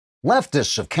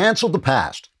Leftists have canceled the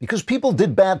past because people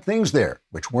did bad things there,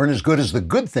 which weren't as good as the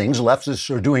good things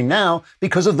leftists are doing now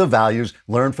because of the values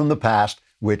learned from the past,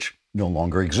 which no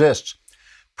longer exists.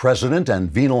 President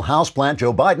and venal houseplant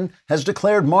Joe Biden has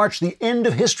declared March the end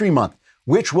of History Month,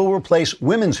 which will replace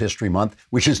Women's History Month,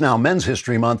 which is now Men's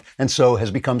History Month, and so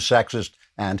has become sexist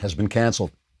and has been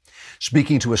canceled.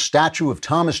 Speaking to a statue of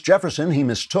Thomas Jefferson he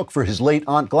mistook for his late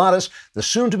Aunt Gladys, the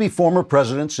soon-to-be former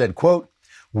president said, quote,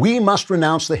 "We must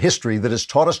renounce the history that has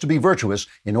taught us to be virtuous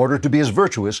in order to be as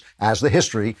virtuous as the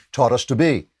history taught us to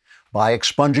be. By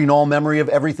expunging all memory of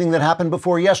everything that happened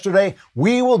before yesterday,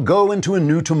 we will go into a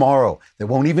new tomorrow. There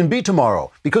won't even be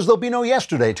tomorrow because there'll be no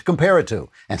yesterday to compare it to.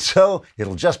 And so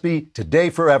it'll just be today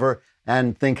forever,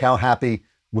 and think how happy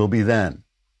we'll be then."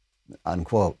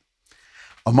 Unquote.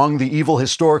 Among the evil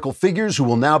historical figures who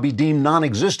will now be deemed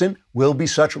non-existent will be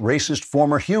such racist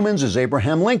former humans as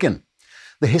Abraham Lincoln.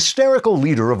 The hysterical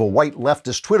leader of a white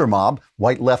leftist Twitter mob,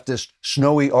 white leftist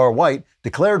Snowy R. White,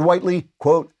 declared whitely,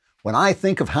 quote, "When I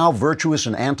think of how virtuous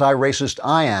and anti-racist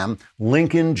I am,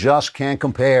 Lincoln just can't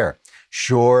compare.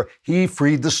 Sure, he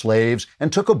freed the slaves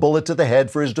and took a bullet to the head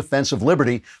for his defense of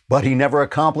liberty, but he never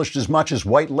accomplished as much as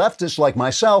white leftists like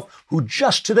myself, who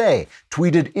just today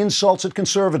tweeted insults at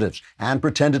conservatives and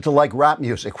pretended to like rap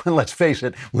music, when let's face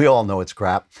it, we all know it's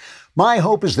crap. My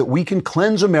hope is that we can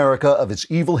cleanse America of its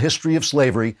evil history of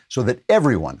slavery so that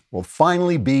everyone will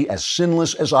finally be as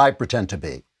sinless as I pretend to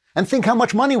be. And think how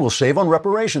much money we'll save on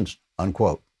reparations,"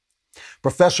 unquote.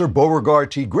 Professor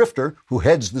Beauregard T. Grifter, who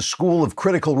heads the School of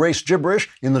Critical Race Gibberish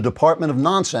in the Department of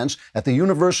Nonsense at the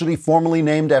university formerly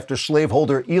named after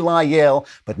slaveholder Eli Yale,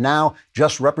 but now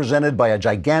just represented by a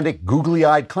gigantic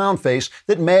googly-eyed clown face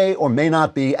that may or may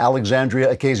not be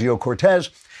Alexandria Ocasio-Cortez,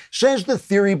 says the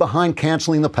theory behind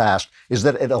canceling the past is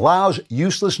that it allows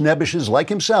useless nebbishes like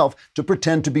himself to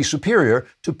pretend to be superior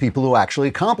to people who actually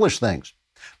accomplish things.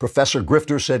 Professor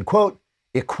Grifter said, quote,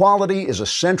 "Equality is a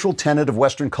central tenet of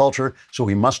Western culture, so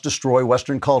we must destroy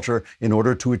Western culture in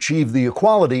order to achieve the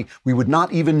equality we would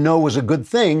not even know was a good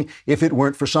thing if it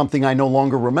weren't for something I no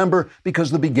longer remember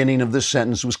because the beginning of this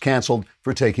sentence was canceled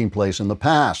for taking place in the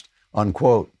past,"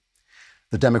 unquote.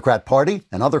 The Democrat Party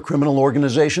and other criminal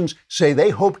organizations say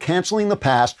they hope canceling the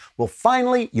past will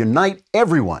finally unite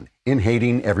everyone in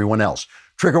hating everyone else.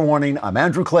 Trigger warning, I'm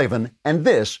Andrew Klavan, and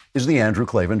this is The Andrew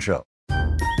Klavan Show.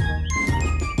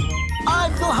 I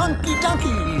feel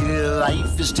hunky-dunky,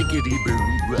 life is tickety-boo.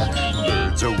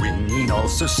 Birds are winging,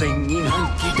 also singing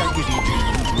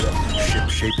hunky-dunky-doo.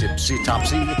 Ship-shaped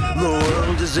ipsy-topsy, the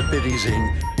world is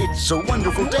zippity-zing. It's a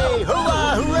wonderful day,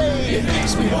 hurrah, hooray! It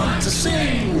makes me want to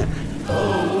sing.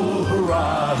 Oh,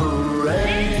 hurrah,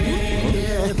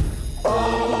 hooray!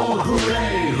 Oh,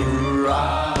 hooray,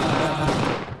 hurrah!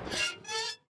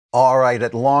 All right,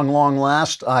 at long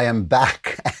last, I am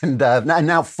back and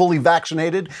now fully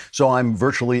vaccinated, so I'm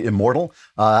virtually immortal,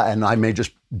 and I may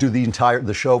just do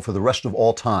the show for the rest of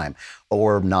all time,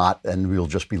 or not, and we'll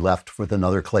just be left with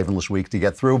another Klavanless week to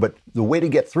get through. But the way to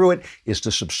get through it is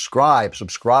to subscribe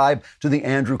to the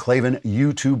Andrew Klavan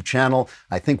YouTube channel.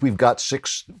 I think we've got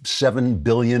 6-7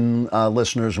 billion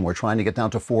listeners, and we're trying to get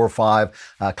down to 4 or 5,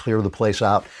 clear the place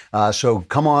out. So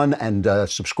come on and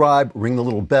subscribe, ring the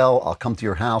little bell. I'll come to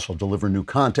your house. I'll deliver new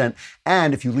content.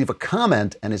 And if you leave a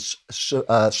comment and it's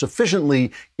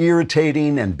sufficiently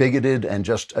irritating and bigoted and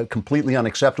just completely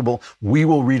unacceptable, we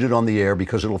will read it on the air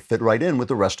because it'll fit right in with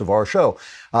the rest of our show.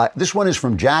 This one is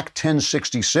from Jack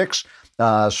 1066,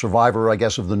 survivor, I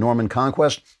guess, of the Norman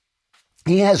Conquest.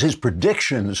 He has his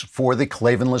predictions for the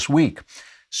Klavanless week.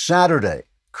 Saturday,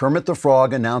 Kermit the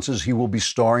Frog announces he will be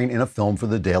starring in a film for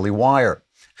the Daily Wire.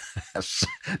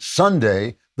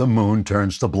 Sunday, the moon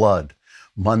turns to blood.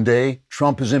 Monday,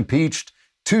 Trump is impeached.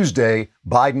 Tuesday,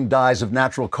 Biden dies of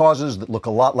natural causes that look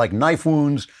a lot like knife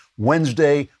wounds.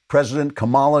 Wednesday, President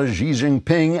Kamala Xi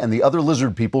Jinping and the other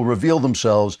lizard people reveal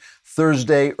themselves.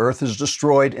 Thursday, Earth is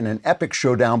destroyed in an epic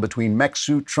showdown between mech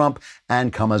suit Trump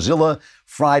and Kamazilla.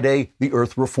 Friday, the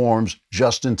Earth reforms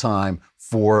just in time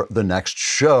for the next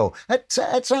show.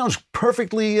 That sounds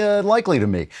perfectly likely to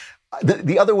me.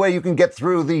 The other way you can get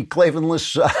through the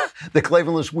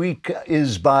Klavanless week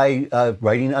is by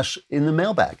writing us in the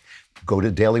mailbag. Go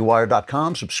to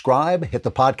dailywire.com, subscribe, hit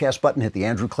the podcast button, hit the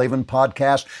Andrew Klavan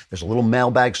podcast. There's a little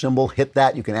mailbag symbol. Hit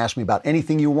that. You can ask me about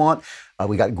anything you want.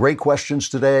 We got great questions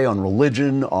today on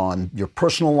religion, on your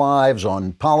personal lives,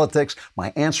 on politics.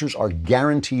 My answers are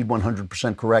guaranteed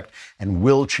 100% correct and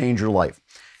will change your life.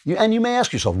 And you may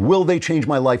ask yourself, will they change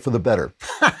my life for the better?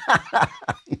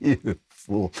 You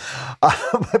fool.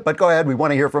 But go ahead. We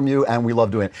want to hear from you, and we love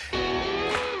doing it.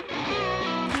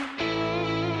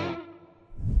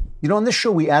 You know, on this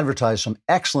show, we advertise some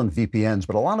excellent VPNs,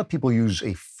 but a lot of people use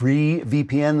a free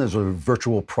VPN. There's a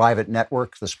virtual private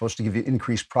network that's supposed to give you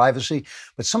increased privacy.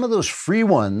 But some of those free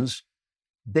ones,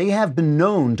 they have been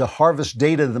known to harvest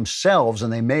data themselves,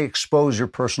 and they may expose your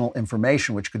personal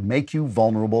information, which could make you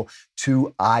vulnerable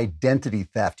to identity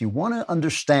theft. You want to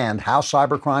understand how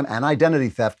cybercrime and identity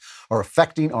theft are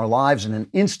affecting our lives. In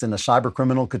an instant, a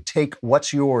cybercriminal could take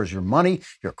what's yours, your money,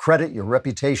 your credit, your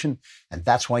reputation, and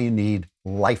that's why you need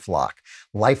LifeLock.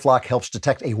 LifeLock helps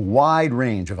detect a wide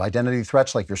range of identity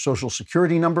threats like your social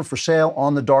security number for sale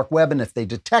on the dark web. And if they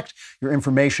detect your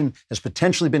information has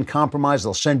potentially been compromised,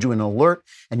 they'll send you an alert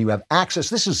and you have access.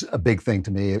 This is a big thing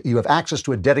to me. You have access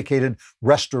to a dedicated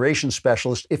restoration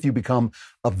specialist if you become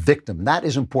a victim. That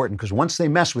is important because once they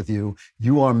mess with you,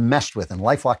 you are messed with, and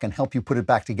LifeLock can help you put it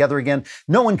back together again.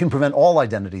 No one can prevent all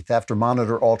identity theft or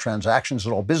monitor all transactions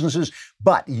at all businesses,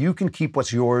 but you can keep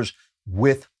what's yours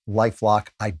with LifeLock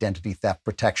Identity Theft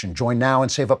Protection. Join now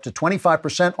and save up to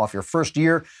 25% off your first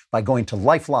year by going to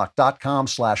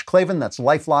lifelock.com/Klavan. That's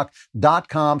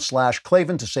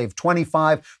lifelock.com/Klavan to save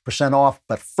 25% off.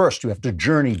 But first, you have to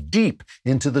journey deep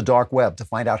into the dark web to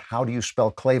find out how do you spell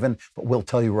Klavan. But we'll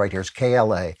tell you right here. It's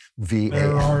Klavan.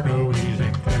 There are no easy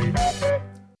things.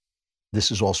 This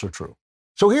is also true.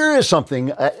 So here is something,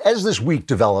 as this week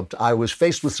developed, I was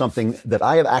faced with something that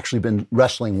I have actually been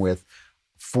wrestling with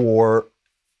for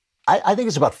I think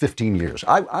it's about 15 years.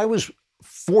 I was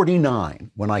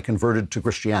 49 when I converted to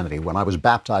Christianity, when I was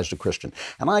baptized a Christian.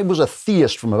 And I was a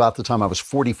theist from about the time I was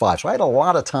 45. So I had a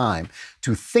lot of time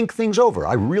to think things over.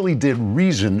 I really did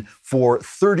reason for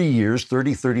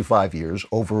 35 years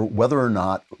over whether or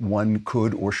not one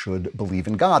could or should believe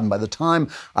in God. And by the time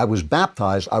I was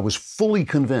baptized, I was fully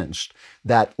convinced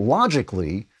that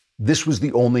logically, this was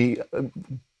the only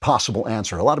possible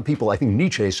answer. A lot of people, I think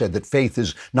Nietzsche said that faith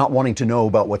is not wanting to know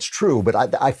about what's true, but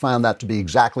I found that to be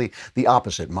exactly the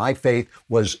opposite. My faith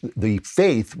was the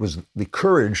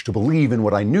courage to believe in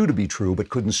what I knew to be true, but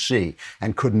couldn't see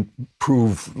and couldn't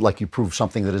prove like you prove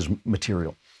something that is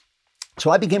material.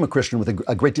 So I became a Christian with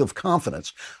a great deal of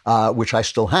confidence, which I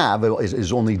still have.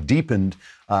 Is only deepened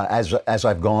as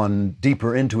I've gone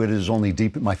deeper into it.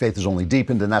 My faith is only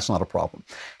deepened, and that's not a problem.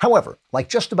 However, like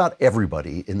just about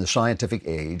everybody in the scientific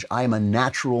age, I am a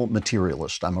natural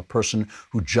materialist. I'm a person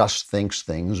who just thinks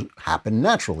things happen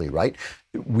naturally, right?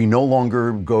 We no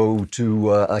longer go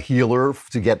to a healer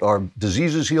to get our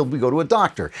diseases healed. We go to a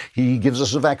doctor. He gives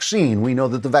us a vaccine. We know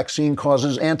that the vaccine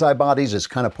causes antibodies. It's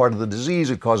kind of part of the disease.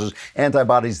 It causes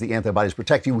antibodies. The antibodies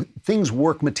protect you. Things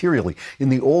work materially. In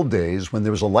the old days, when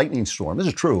there was a lightning storm, this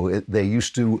is true, they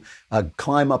used to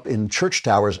climb up in church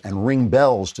towers and ring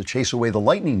bells to chase away the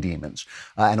lightning demons.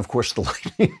 And of course, the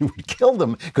lightning would kill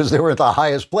them because they were at the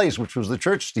highest place, which was the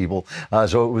church steeple.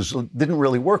 So it didn't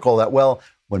really work all that well.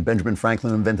 When Benjamin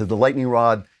Franklin invented the lightning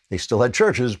rod, they still had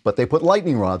churches, but they put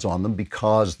lightning rods on them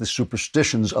because the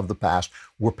superstitions of the past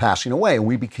were passing away.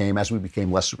 And as we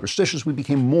became less superstitious, we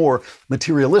became more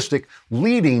materialistic,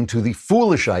 leading to the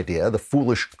foolish idea, the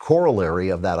foolish corollary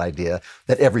of that idea,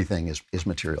 that everything is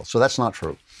material. So that's not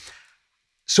true.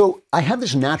 So I have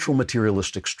this natural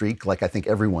materialistic streak, like I think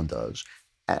everyone does.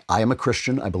 I am a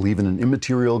Christian. I believe in an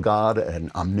immaterial God, an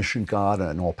omniscient God,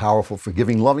 an all-powerful,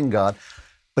 forgiving, loving God.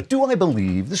 But do I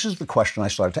believe, this is the question I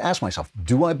started to ask myself,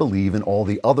 do I believe in all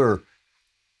the other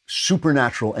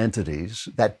supernatural entities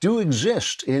that do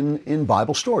exist in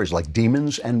Bible stories, like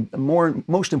demons and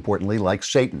most importantly, like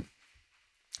Satan?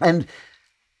 And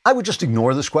I would just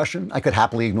ignore this question. I could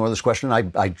happily ignore this question.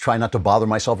 I try not to bother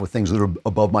myself with things that are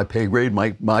above my pay grade.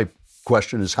 My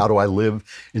question is, how do I live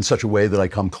in such a way that I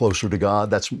come closer to God?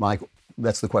 That's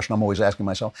the question I'm always asking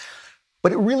myself.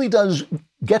 But it really does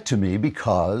get to me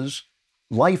because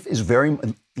life is very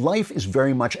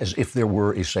much as if there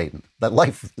were a Satan. That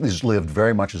life is lived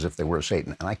very much as if there were a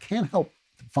Satan. And I can't help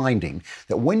finding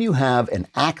that when you have an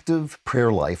active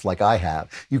prayer life like I have,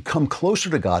 you come closer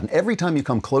to God. And every time you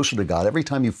come closer to God, every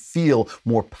time you feel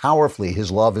more powerfully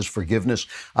His love, His forgiveness,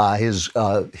 His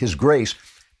grace,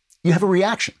 you have a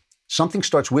reaction. Something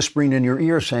starts whispering in your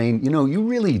ear saying, you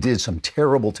really did some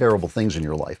terrible, terrible things in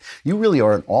your life. You really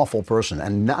are an awful person.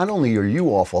 And not only are you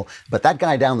awful, but that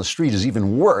guy down the street is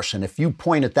even worse. And if you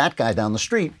point at that guy down the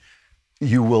street,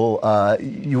 you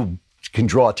can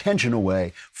draw attention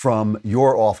away from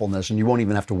your awfulness, and you won't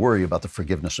even have to worry about the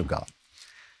forgiveness of God.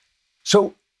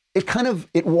 So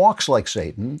it walks like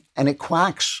Satan, and it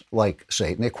quacks like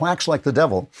Satan. It quacks like the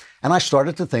devil. And I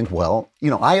started to think,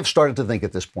 I have started to think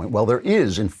at this point, there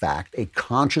is, in fact, a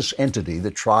conscious entity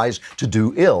that tries to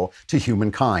do ill to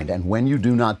humankind. And when you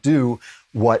do not do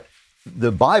what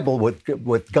the Bible,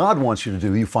 what God wants you to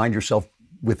do, you find yourself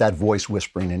with that voice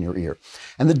whispering in your ear.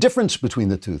 And the difference between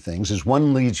the two things is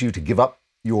one leads you to give up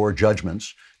your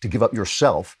judgments, to give up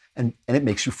yourself, and it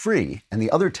makes you free. And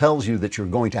the other tells you that you're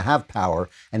going to have power,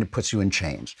 and it puts you in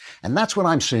chains. And that's what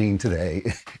I'm seeing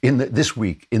today, this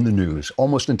week in the news,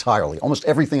 almost entirely. Almost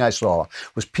everything I saw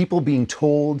was people being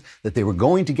told that they were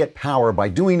going to get power by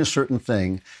doing a certain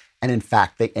thing, and in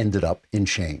fact, they ended up in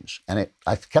chains. And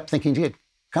I kept thinking, gee, it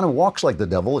kind of walks like the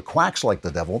devil, it quacks like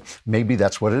the devil. Maybe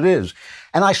that's what it is.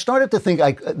 And I started to think,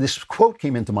 this quote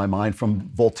came into my mind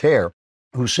from Voltaire,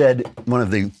 who said, one of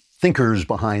the thinkers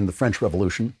behind the French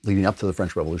Revolution, leading up to the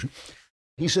French Revolution,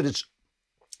 he said,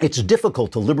 it's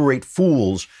difficult to liberate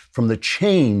fools from the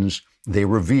chains they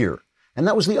revere. And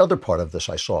that was the other part of this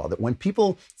I saw, that when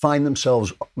people find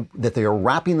themselves, that they are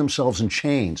wrapping themselves in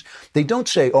chains, they don't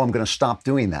say, oh, I'm going to stop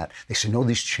doing that. They say, no,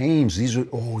 these chains, these are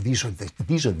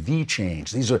the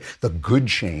chains. These are the good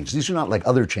chains. These are not like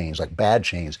other chains, like bad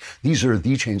chains. These are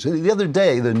the chains. The other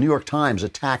day, the New York Times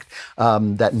attacked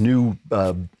that new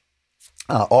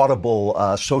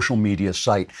Audible social media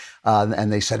site,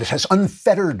 and they said it has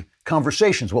unfettered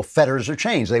conversations. Well, fetters are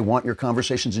chains. They want your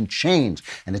conversations in chains.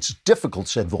 And it's difficult,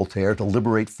 said Voltaire, to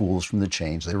liberate fools from the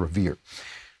chains they revere.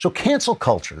 So cancel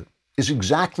culture is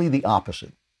exactly the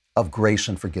opposite of grace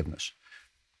and forgiveness.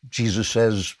 Jesus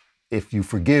says, if you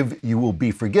forgive, you will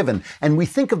be forgiven. And we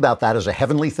think about that as a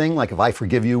heavenly thing, like if I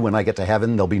forgive you, when I get to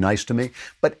heaven, they'll be nice to me.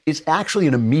 But it's actually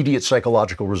an immediate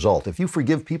psychological result. If you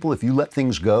forgive people, if you let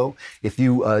things go, if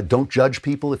you don't judge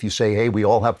people, if you say, hey, we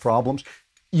all have problems,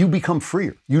 you become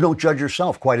freer. You don't judge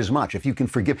yourself quite as much. If you can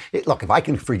forgive, look, if I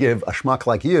can forgive a schmuck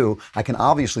like you, I can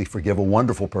obviously forgive a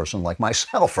wonderful person like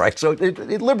myself, right? So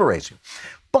it liberates you.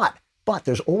 But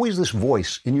there's always this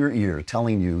voice in your ear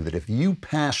telling you that if you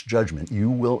pass judgment, you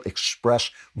will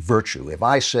express virtue. If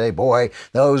I say, boy,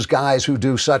 those guys who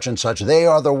do such and such, they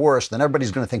are the worst, then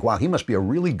everybody's going to think, wow, he must be a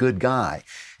really good guy.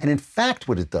 And in fact,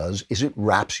 what it does is it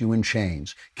wraps you in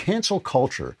chains. Cancel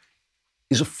culture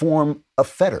is a form of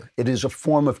fetter. It is a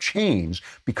form of chains,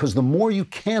 because the more you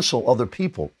cancel other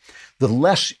people, the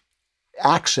less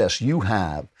access you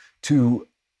have to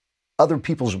other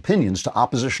people's opinions, to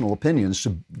oppositional opinions,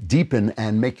 to deepen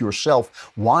and make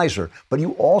yourself wiser. But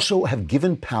you also have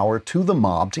given power to the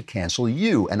mob to cancel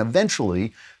you. And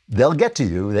eventually, they'll get to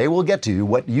you. They will get to you.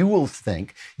 What you will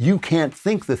think. You can't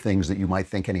think the things that you might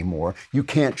think anymore. You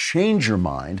can't change your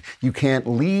mind. You can't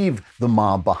leave the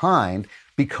mob behind,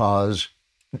 because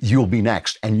you'll be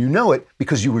next. And you know it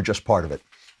because you were just part of it.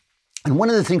 And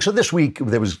one of the things, so this week it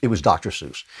was Dr.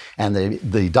 Seuss, and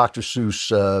the Dr.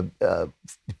 Seuss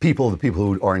people, the people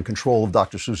who are in control of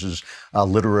Dr. Seuss's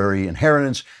literary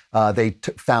inheritance, they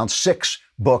found 6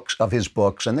 books of his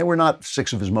books, and they were not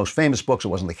 6 of his most famous books. It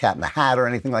wasn't The Cat in the Hat or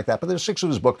anything like that, but there's 6 of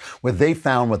his books where they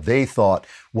found what they thought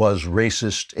was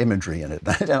racist imagery in it.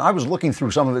 And I was looking through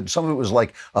some of it. Some of it was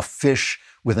like a fish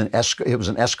with it was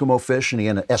an Eskimo fish, and he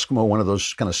had an Eskimo, one of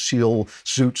those kind of seal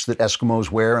suits that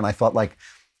Eskimos wear, and I thought, like,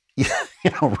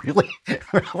 really?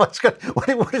 What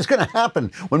is going to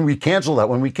happen when we cancel that?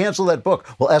 What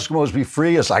book, will Eskimos be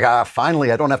free? It's like,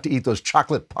 finally, I don't have to eat those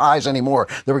chocolate pies anymore.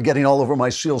 They were getting all over my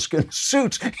sealskin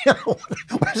suits.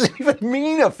 What does it even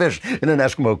mean, a fish in an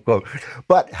Eskimo coat?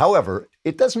 But, however,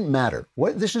 it doesn't matter.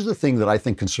 This is the thing that I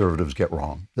think conservatives get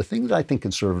wrong. The thing that I think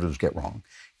conservatives get wrong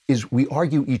is we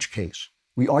argue each case.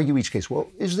 Well,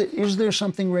 is there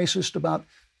something racist about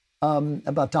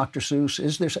Dr. Seuss?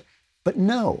 Is there? But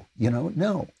no,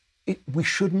 no. We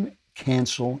shouldn't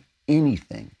cancel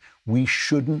anything. We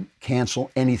shouldn't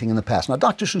cancel anything in the past. Now,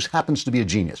 Dr. Seuss happens to be a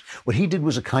genius. What he did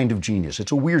was a kind of genius.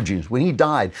 It's a weird genius. When he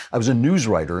died, I was a news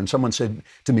writer, and someone said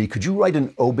to me, could you write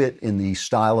an obit in the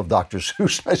style of Dr.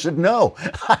 Seuss? I said, no,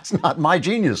 that's not my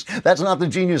genius. That's not the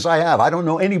genius I have. I don't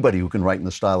know anybody who can write in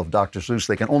the style of Dr. Seuss.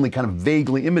 They can only kind of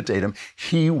vaguely imitate him.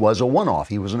 He was a one-off.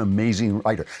 He was an amazing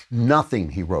writer. Nothing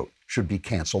he wrote should be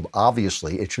canceled.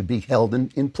 Obviously, it should be held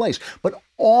in place. But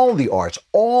all the arts,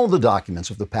 all the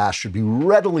documents of the past should be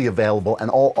readily available,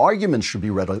 and all arguments should be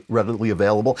readily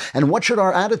available. And what should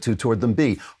our attitude toward them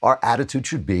be? Our attitude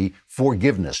should be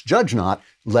forgiveness. Judge not,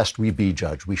 lest we be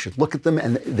judged. We should look at them,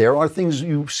 and there are things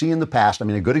you see in the past. I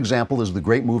mean, a good example is the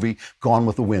great movie Gone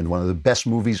with the Wind, one of the best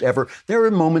movies ever. There are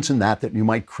moments in that you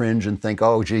might cringe and think,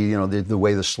 oh, gee, the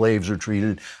way the slaves are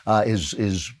treated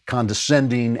is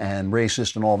condescending and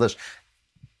racist and all this.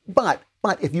 But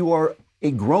if you are a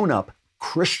grown-up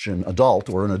Christian adult,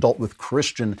 or an adult with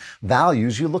Christian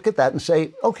values, you look at that and say,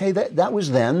 okay, that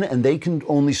was then, and they can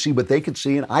only see what they could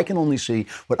see, and I can only see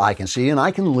what I can see, and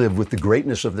I can live with the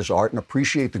greatness of this art and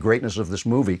appreciate the greatness of this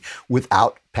movie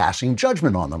without passing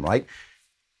judgment on them, right?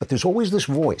 But there's always this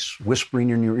voice whispering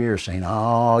in your ear saying,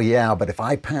 oh, yeah, but if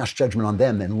I pass judgment on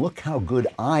them, then look how good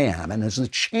I am. And as the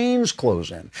chains close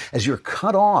in, as you're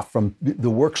cut off from the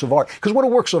works of art, because what do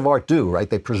works of art do, right?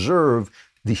 They preserve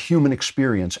the human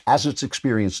experience as it's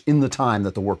experienced in the time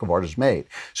that the work of art is made.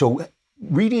 So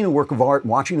reading a work of art,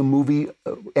 watching a movie,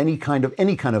 any kind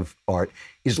of art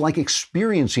is like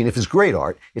experiencing, if it's great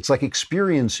art, it's like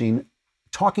experiencing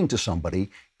talking to somebody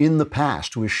in the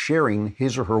past who is sharing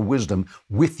his or her wisdom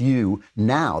with you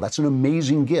now. That's an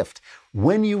amazing gift.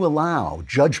 When you allow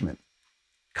judgment,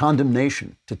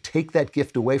 condemnation to take that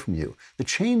gift away from you, the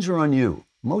chains are on you.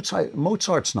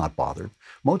 Mozart's not bothered.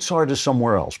 Mozart is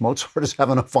somewhere else. Mozart is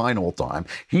having a fine old time.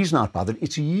 He's not bothered.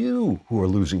 It's you who are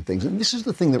losing things. And this is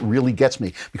the thing that really gets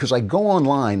me, because I go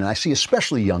online and I see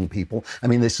especially young people. I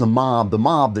mean, it's the mob. The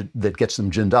mob that gets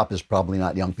them ginned up is probably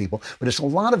not young people, but it's a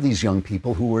lot of these young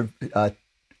people who are,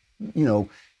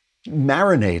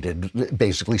 marinated,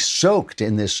 basically soaked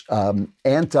in this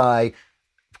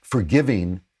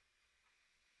anti-forgiving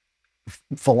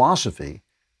philosophy,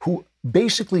 who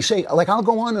basically say, like, I'll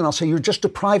go on and I'll say, you're just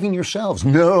depriving yourselves.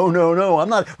 No, I'm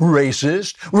not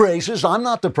racist. I'm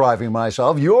not depriving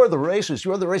myself. You're the racist.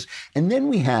 And then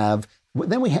we have,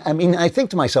 I mean, I think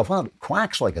to myself, well, it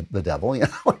quacks like the devil, it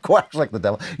quacks like the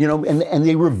devil, and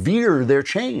they revere their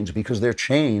chains because their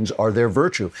chains are their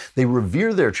virtue. They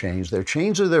revere their chains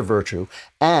are their virtue,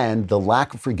 and the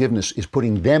lack of forgiveness is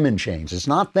putting them in chains. It's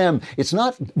not them, it's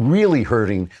not really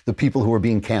hurting the people who are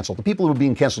being canceled. The people who are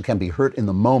being canceled can be hurt in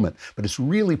the moment, but it's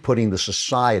really putting the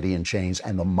society in chains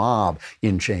and the mob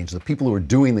in chains. The people who are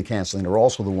doing the canceling are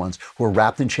also the ones who are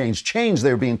wrapped in chains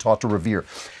they're being taught to revere.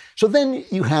 So then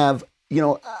you have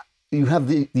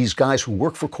these guys who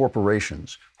work for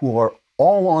corporations who are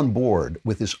all on board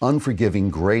with this unforgiving,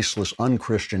 graceless,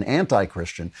 unchristian,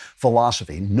 anti-Christian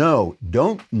philosophy. No,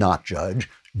 don't not judge.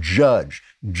 Judge.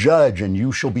 Judge, and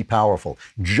you shall be powerful.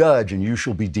 Judge, and you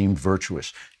shall be deemed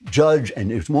virtuous. Judge,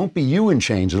 and it won't be you in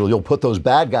chains. You'll put those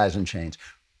bad guys in chains.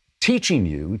 Teaching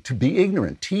you to be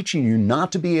ignorant, teaching you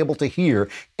not to be able to hear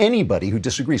anybody who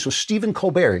disagrees. So Stephen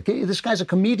Colbert, this guy's a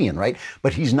comedian, right?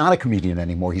 But he's not a comedian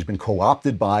anymore. He's been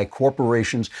co-opted by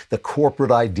corporations, the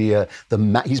corporate idea.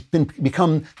 He's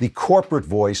become the corporate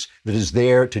voice that is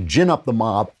there to gin up the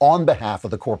mob on behalf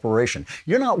of the corporation.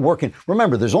 You're not working.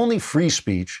 Remember, there's only free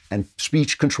speech and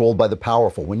speech controlled by the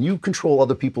powerful. When you control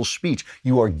other people's speech,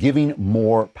 you are giving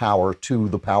more power to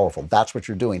the powerful. That's what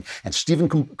you're doing. And Stephen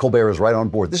Colbert is right on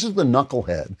board. This is the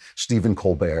knucklehead, Stephen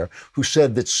Colbert, who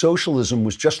said that socialism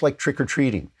was just like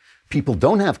trick-or-treating. People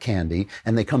don't have candy,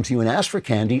 and they come to you and ask for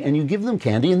candy, and you give them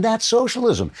candy, and that's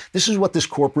socialism. This is what this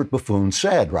corporate buffoon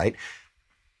said, right?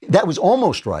 That was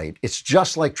almost right. It's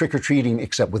just like trick-or-treating,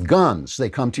 except with guns. They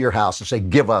come to your house and say,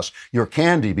 give us your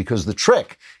candy, because the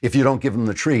trick, if you don't give them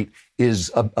the treat,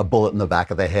 is a bullet in the back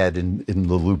of the head in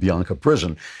the Lubyanka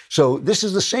prison. So this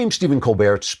is the same Stephen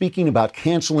Colbert speaking about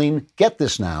canceling, get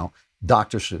this now,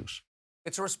 Dr. Seuss.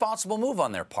 It's a responsible move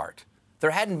on their part. There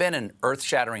hadn't been an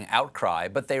earth-shattering outcry,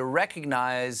 but they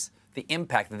recognize the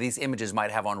impact that these images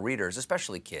might have on readers,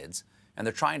 especially kids, and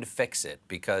they're trying to fix it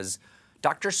because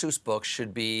Dr. Seuss books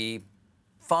should be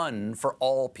fun for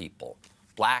all people.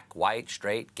 Black, white,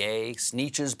 straight, gay,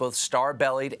 Sneetches, both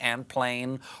star-bellied and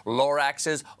plain,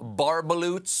 Loraxes,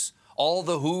 Barbaloots, all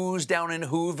the Who's down in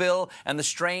Whoville, and the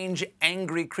strange,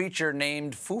 angry creature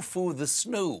named Foo-Foo the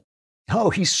Snoo. Oh,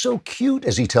 he's so cute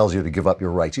as he tells you to give up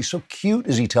your rights. He's so cute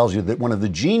as he tells you that one of the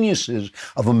geniuses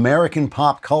of American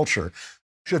pop culture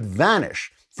should vanish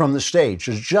from the stage,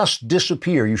 should just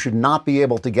disappear. You should not be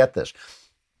able to get this.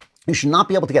 You should not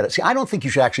be able to get it. See, I don't think you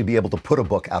should actually be able to put a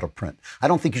book out of print. I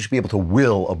don't think you should be able to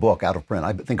will a book out of print.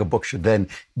 I think a book should then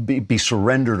be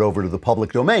surrendered over to the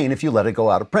public domain if you let it go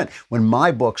out of print. When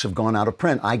my books have gone out of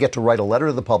print, I get to write a letter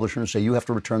to the publisher and say, you have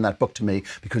to return that book to me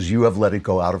because you have let it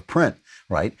go out of print.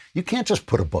 Right? You can't just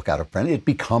put a book out of print. It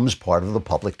becomes part of the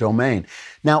public domain.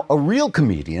 Now, a real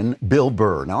comedian, Bill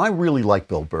Burr. Now, I really like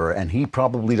Bill Burr, and he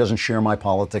probably doesn't share my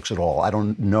politics at all. I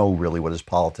don't know really what his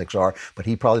politics are, but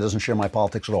he probably doesn't share my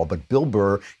politics at all. But Bill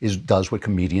Burr does what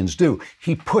comedians do.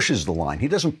 He pushes the line. He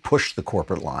doesn't push the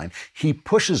corporate line. He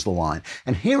pushes the line.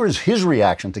 And here is his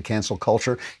reaction to cancel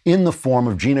culture in the form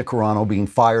of Gina Carano being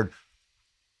fired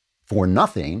for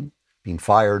nothing,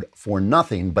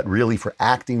 but really for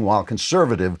acting while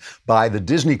conservative by the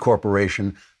Disney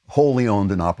Corporation, wholly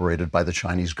owned and operated by the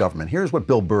Chinese government. Here's what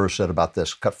Bill Burr said about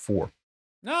this, cut 4.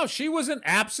 No, she was an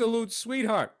absolute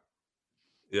sweetheart.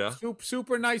 Yeah.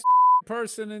 Super nice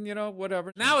person and,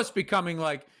 whatever. Now it's becoming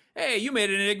like, hey, you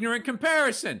made an ignorant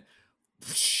comparison.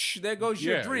 There goes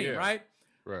your dream, right?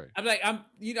 Right. I'm like,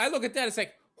 I look at that, it's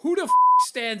like, who the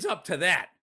stands up to that?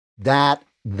 That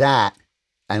that,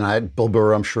 and Bill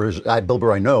Burr, I'm sure, Bill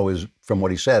Burr I know is, from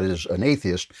what he said, is an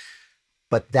atheist,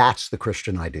 but that's the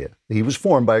Christian idea. He was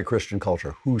formed by a Christian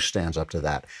culture. Who stands up to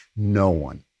that? No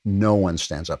one. No one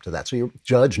stands up to that. So you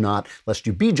judge not, lest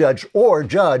you be judged, or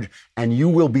judge, and you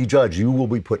will be judged. You will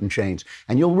be put in chains.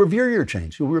 And you'll revere your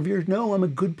chains. You'll revere, no, I'm a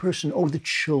good person. Oh, the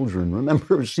children.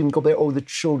 Remember Stephen Colbert? Oh, the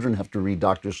children have to read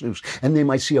Dr. Seuss. And they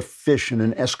might see a fish in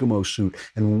an Eskimo suit.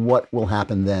 And what will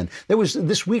happen then? There was,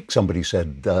 this week, somebody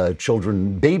said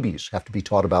babies have to be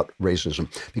taught about racism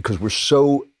because we're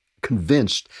so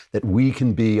convinced that we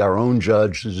can be our own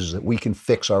judges, that we can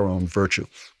fix our own virtue.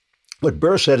 What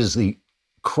Burr said is the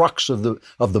crux of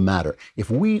the matter.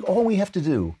 If all we have to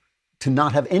do to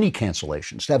not have any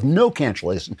cancellations, to have no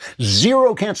cancellations,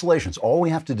 zero cancellations, all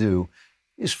we have to do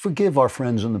is forgive our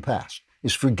friends in the past,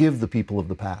 is forgive the people of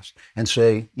the past and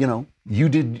say, you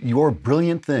did your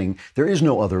brilliant thing. There is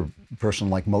no other person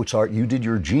like Mozart. You did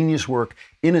your genius work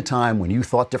in a time when you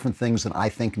thought different things than I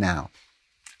think now.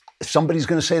 Somebody's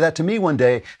going to say that to me one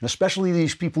day, and especially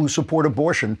these people who support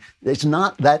abortion. It's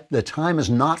not that the time is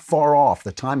not far off.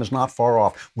 The time is not far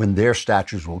off when their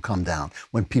statues will come down,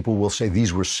 when people will say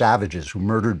these were savages who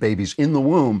murdered babies in the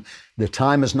womb. The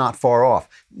time is not far off.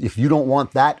 If you don't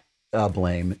want that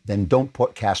blame, then don't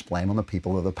cast blame on the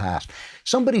people of the past.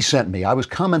 Somebody sent me, I was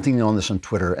commenting on this on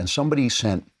Twitter, and somebody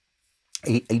sent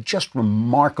a just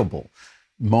remarkable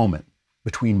moment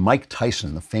between Mike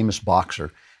Tyson, the famous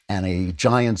boxer, and a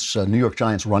New York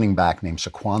Giants running back named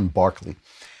Saquon Barkley.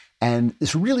 And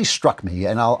this really struck me,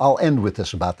 and I'll end with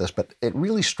this about this, but it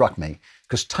really struck me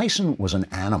because Tyson was an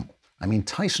animal. I mean,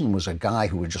 Tyson was a guy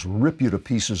who would just rip you to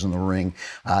pieces in the ring.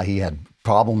 He had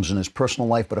problems in his personal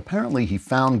life, but apparently he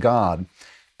found God.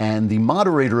 And the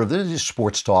moderator of this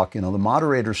sports talk, the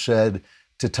moderator said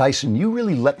to Tyson, you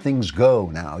really let things go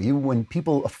now. When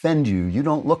people offend you, you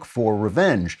don't look for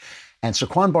revenge. And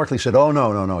Saquon Barkley said, oh,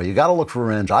 no, you got to look for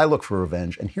revenge. I look for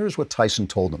revenge. And here's what Tyson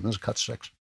told him. This is cut 6.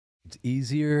 It's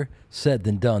easier said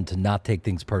than done to not take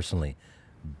things personally,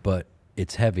 but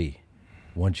it's heavy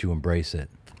once you embrace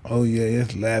it. Oh, yeah,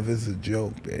 it's a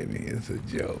joke, baby. It's a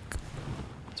joke.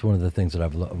 It's one of the things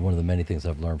that one of the many things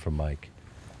I've learned from Mike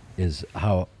is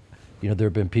how, there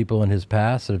have been people in his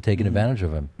past that have taken advantage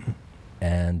of him,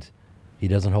 and he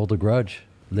doesn't hold a grudge,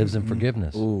 lives in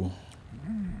forgiveness. Ooh.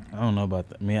 I don't know about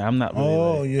that. I mean, I'm not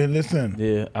really listen.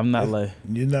 Yeah, I'm not like...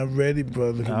 You're not ready,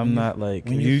 brother. I'm not like...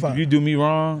 If you do me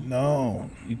wrong... No.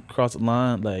 You cross the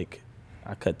line,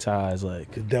 I cut ties, The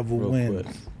devil wins.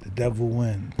 Quick. The devil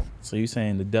wins. So you're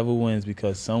saying the devil wins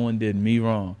because someone did me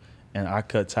wrong and I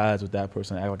cut ties with that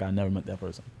person, act like I never met that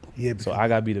person. Yeah. So I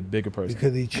got to be the bigger person.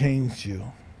 Because he changed you.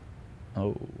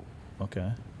 Oh,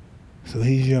 okay. So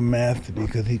he's your master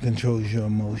because he controls your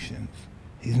emotions.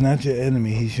 He's not your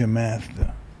enemy, he's your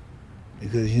master.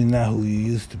 Because you're not who you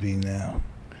used to be now.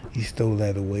 He stole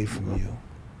that away from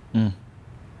you.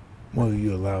 Well,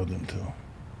 you allowed him to.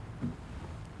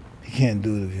 He can't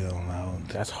do it if you don't allow him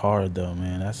to. That's hard, though,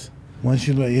 man. Once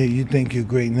you learn, you think you're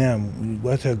great now.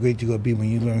 Watch how great you're going to be when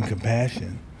you learn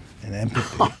compassion and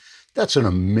empathy. That's an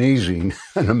amazing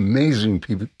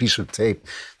piece of tape.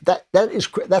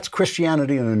 That's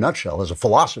Christianity in a nutshell as a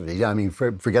philosophy. I mean,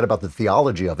 forget about the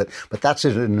theology of it, but that's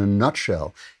it in a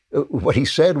nutshell. What he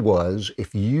said was,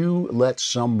 if you let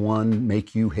someone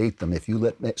make you hate them, if you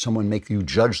let someone make you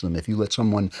judge them, if you let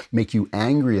someone make you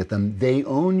angry at them, they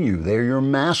own you. They're your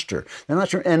master. They're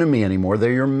not your enemy anymore.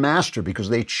 They're your master because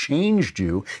they changed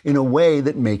you in a way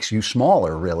that makes you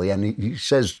smaller, really. And he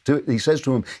says to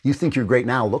him, you think you're great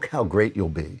now. Look how great you'll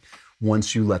be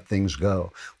once you let things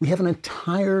go. We have an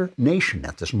entire nation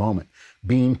at this moment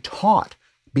being taught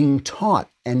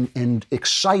and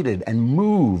excited and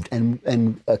moved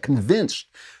and convinced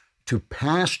to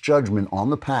pass judgment on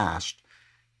the past,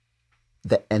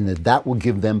 that will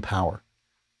give them power.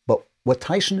 But what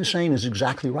Tyson is saying is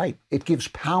exactly right. It gives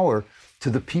power to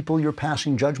the people you're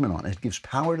passing judgment on. It gives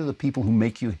power to the people who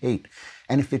make you hate.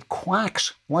 And if it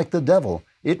quacks like the devil,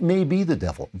 it may be the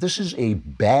devil. This is a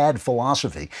bad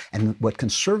philosophy. And what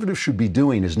conservatives should be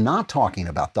doing is not talking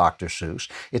about Dr. Seuss.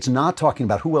 It's not talking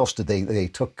about who else did they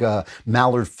took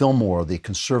Mallard Fillmore, the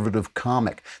conservative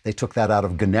comic. They took that out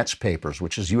of Gannett's papers,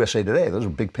 which is USA Today. Those are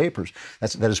big papers.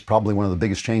 That is probably one of the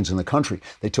biggest chains in the country.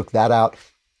 They took that out.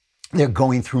 They're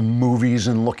going through movies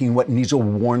and looking what needs a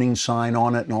warning sign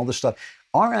on it and all this stuff.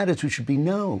 Our attitude should be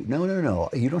no.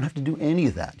 You don't have to do any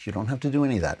of that. You don't have to do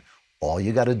any of that. All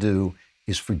you got to do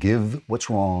is forgive what's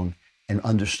wrong and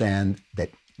understand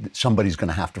that somebody's going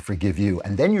to have to forgive you.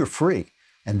 And then you're free.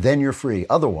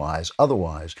 Otherwise,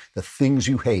 the things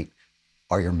you hate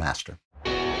are your master.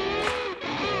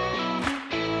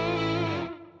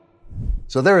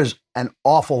 So there is an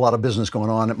awful lot of business going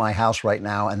on at my house right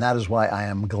now, and that is why I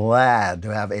am glad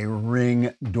to have a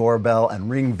Ring doorbell and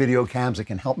Ring video cams that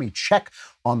can help me check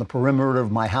on the perimeter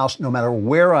of my house no matter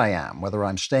where I am, whether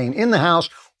I'm staying in the house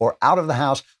or out of the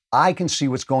house. I can see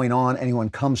what's going on. Anyone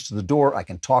comes to the door, I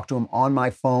can talk to them on my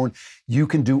phone. You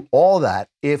can do all that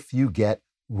if you get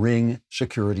Ring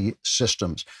security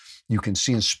systems. You can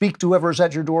see and speak to whoever is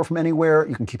at your door from anywhere.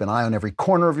 You can keep an eye on every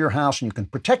corner of your house, and you can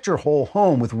protect your whole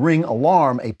home with Ring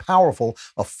Alarm, a powerful,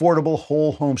 affordable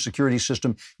whole home security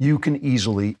system you can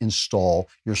easily install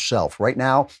yourself. Right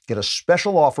now, get a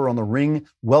special offer on the Ring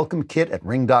Welcome Kit at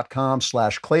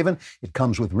ring.com/Klavan. It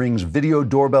comes with Ring's Video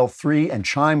Doorbell 3 and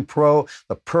Chime Pro,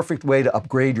 the perfect way to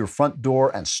upgrade your front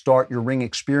door and start your Ring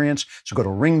experience. So go to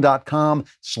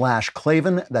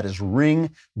ring.com/Klavan. That is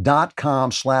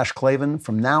ring.com/Klavan.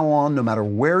 From now on, no matter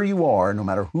where you are, no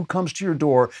matter who comes to your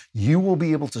door, you will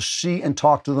be able to see and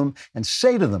talk to them and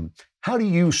say to them, how do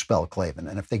you spell Klavan?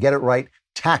 And if they get it right,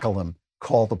 tackle them.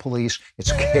 Call the police.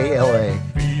 It's KLA.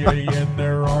 V-A-N,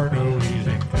 there are no E's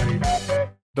in Klavan.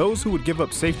 Those who would give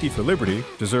up safety for liberty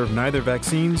deserve neither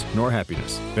vaccines nor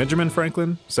happiness. Benjamin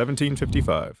Franklin,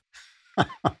 1755.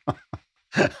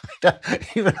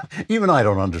 Even I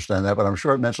don't understand that, but I'm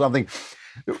sure it meant something.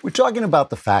 We're talking about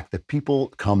the fact that people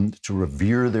come to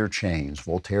revere their chains.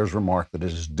 Voltaire's remark that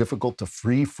it is difficult to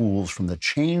free fools from the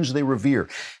chains they revere.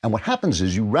 And what happens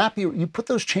is you put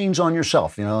those chains on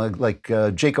yourself, like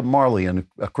Jacob Marley in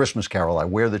A Christmas Carol. I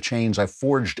wear the chains I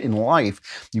forged in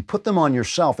life. You put them on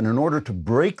yourself, and in order to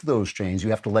break those chains,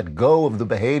 you have to let go of the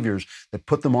behaviors that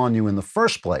put them on you in the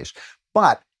first place.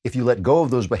 But if you let go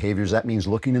of those behaviors, that means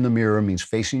looking in the mirror, it means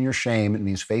facing your shame, it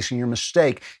means facing your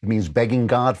mistake, it means begging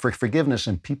God for forgiveness,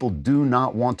 and people do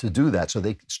not want to do that. So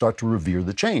they start to revere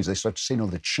the chains. They start to say, no,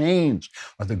 the chains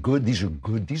are the good, these are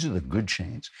the good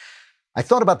chains. I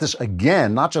thought about this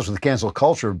again, not just with cancel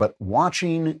culture, but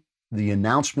watching the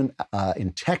announcement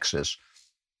in Texas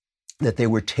that they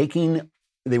were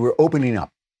opening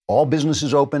up. All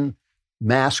businesses open,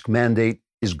 mask mandate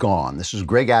is gone. This is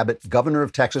Greg Abbott, governor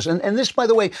of Texas. And this, by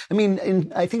the way, I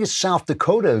think it's South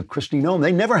Dakota, Kristi Noem,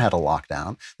 they never had a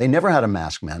lockdown. They never had a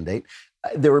mask mandate.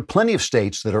 There are plenty of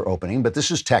states that are opening, but this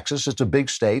is Texas. It's a big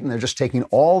state, and they're just taking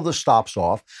all the stops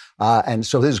off. And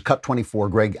so this is Cut 24,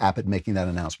 Greg Abbott making that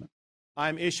announcement.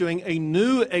 I'm issuing a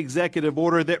new executive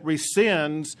order that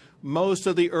rescinds most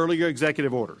of the earlier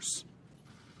executive orders.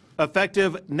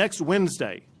 Effective next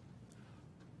Wednesday,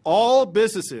 all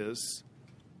businesses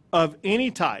of any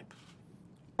type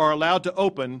are allowed to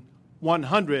open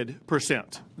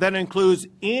 100%. That includes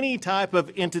any type of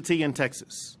entity in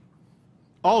Texas.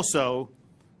 Also,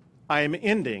 I am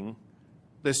ending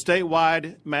the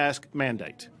statewide mask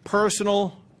mandate.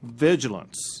 Personal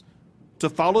vigilance to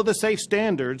follow the safe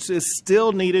standards is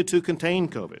still needed to contain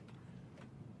COVID.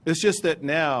 It's just that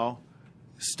now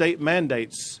state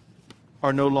mandates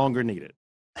are no longer needed.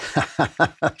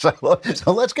 So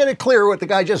let's get it clear what the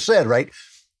guy just said, right?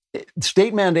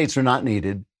 State mandates are not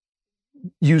needed.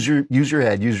 Use your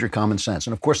head, use your common sense.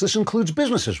 And of course, this includes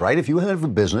businesses, right? If you have a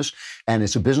business and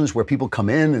it's a business where people come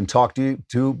in and talk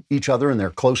to each other and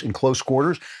they're in close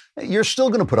quarters, you're still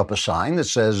going to put up a sign that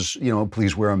says,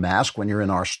 please wear a mask when you're in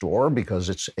our store because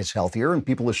it's healthier, and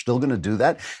people are still going to do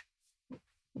that.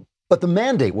 But the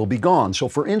mandate will be gone. So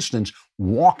for instance,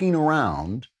 walking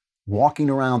around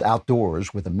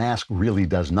outdoors with a mask really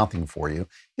does nothing for you.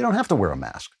 You don't have to wear a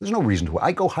mask. There's no reason to.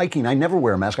 I go hiking. I never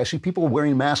wear a mask. I see people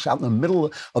wearing masks out in the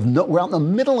middle of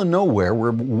nowhere.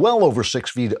 We're well over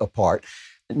 6 feet apart.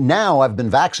 Now I've been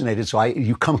vaccinated, so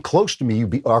you come close to me,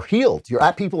 you are healed.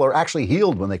 People are actually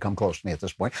healed when they come close to me at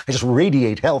this point. I just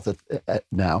radiate health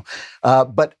now.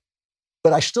 But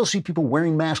I still see people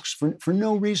wearing masks for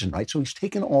no reason, right? So he's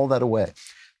taken all that away.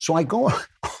 So I go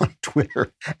on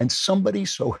Twitter, and somebody,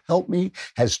 so help me,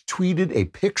 has tweeted a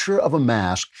picture of a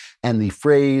mask and the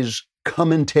phrase,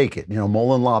 come and take it.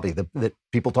 Mullen Lobby, that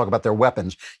people talk about their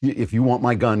weapons. If you want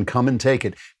my gun, come and take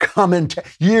it.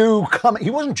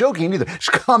 He wasn't joking either.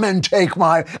 Come and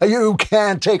you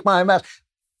can't take my mask.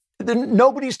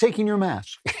 Nobody's taking your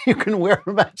mask. You can wear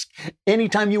a mask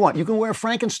anytime you want. You can wear a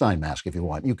Frankenstein mask if you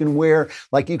want. You can wear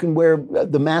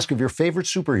the mask of your favorite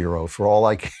superhero for all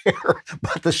I care.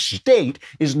 But the state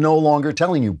is no longer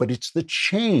telling you. But it's the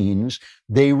chains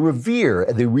they revere.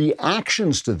 The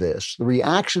reactions to this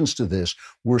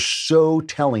were so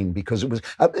telling because it was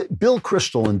Bill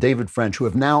Kristol and David French, who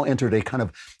have now entered a kind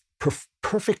of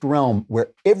perfect realm where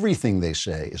everything they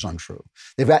say is untrue.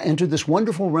 They've entered this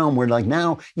wonderful realm where, like,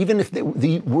 now, even if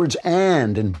the words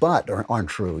and but aren't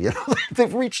true, you know,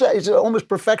 they've reached that. It's almost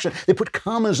perfection. They put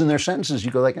commas in their sentences.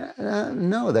 You go like,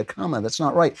 no, that comma, that's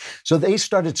not right. So they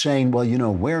started saying, well, you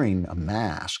know, wearing a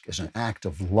mask is an act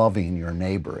of loving your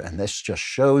neighbor. And this just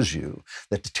shows you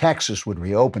that Texas would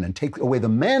reopen and take away the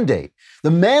mandate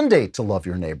to love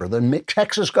your neighbor, the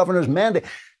Texas governor's mandate.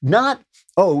 Not,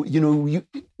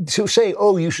 to say,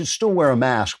 you should still wear a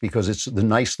mask because it's the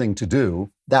nice thing to do,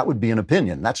 that would be an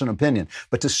opinion. That's an opinion.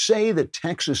 But to say that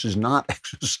Texas is not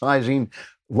exercising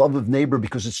love of neighbor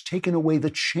because it's taken away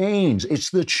the chains. It's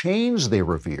the chains they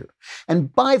revere.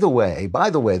 And by the way,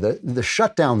 the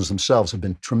shutdowns themselves have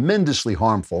been tremendously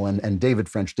harmful, and David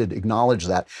French did acknowledge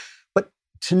that. But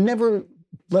to never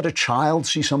let a child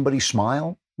see somebody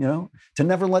smile, you know, to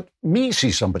never let me see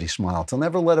somebody smile, to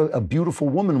never let a beautiful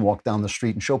woman walk down the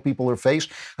street and show people her face.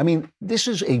 I mean, this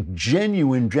is a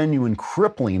genuine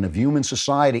crippling of human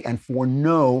society, and for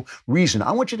no reason.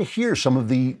 I want you to hear some of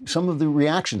the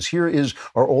reactions. Here is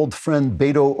our old friend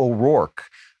Beto O'Rourke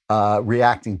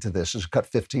reacting to this. This is cut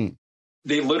 15.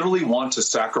 They literally want to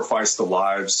sacrifice the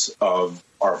lives of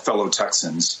our fellow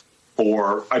Texans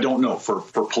for, I don't know, for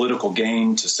political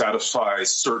gain, to satisfy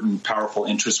certain powerful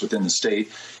interests within the state.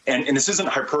 And this isn't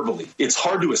hyperbole. It's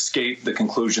hard to escape the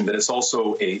conclusion that it's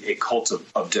also a cult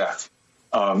of death.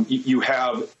 You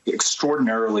have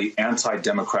extraordinarily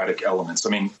anti-democratic elements. I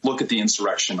mean, look at the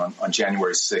insurrection on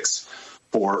January 6th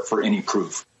for any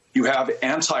proof. You have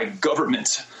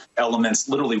anti-government elements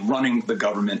literally running the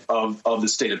government of the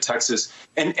state of Texas.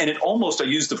 And it almost, I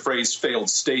use the phrase failed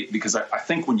state because I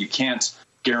think when you can't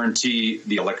guarantee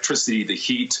the electricity, the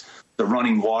heat, the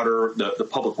running water, the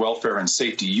public welfare and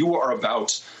safety, you are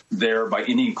about there by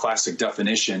any classic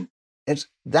definition. It's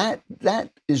that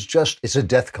is just, it's a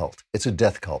death cult. It's a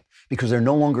death cult because they're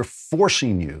no longer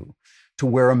forcing you to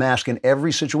wear a mask in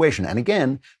every situation. And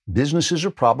again, businesses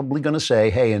are probably going to say,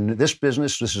 hey, in this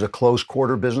business, this is a close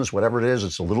quarter business, whatever it is,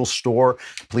 it's a little store,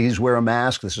 please wear a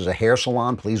mask. This is a hair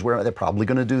salon, please wear it. They're probably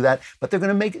going to do that. But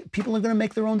people are going to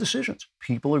make their own decisions.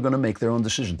 People are going to make their own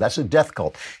decisions. That's a death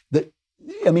cult.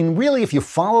 Really, if you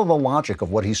follow the logic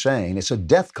of what he's saying, it's a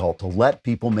death cult to let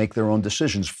people make their own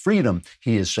decisions. Freedom,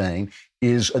 he is saying,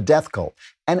 is a death cult.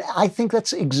 And I think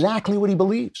that's exactly what he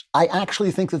believes. I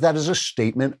actually think that is a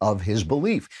statement of his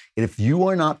belief. If you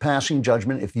are not passing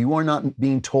judgment, if you are not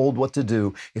being told what to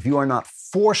do, if you are not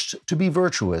forced to be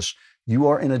virtuous, you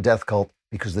are in a death cult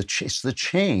because it's the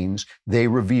chains they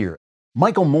revere.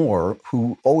 Michael Moore,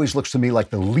 who always looks to me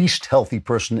like the least healthy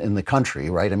person in the country,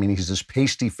 right? I mean, he's this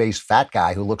pasty-faced fat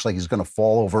guy who looks like he's going to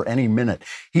fall over any minute.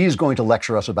 He is going to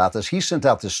lecture us about this. He sent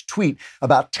out this tweet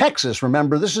about Texas.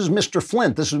 Remember, this is Mr.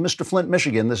 Flint. This is Mr. Flint,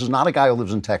 Michigan. This is not a guy who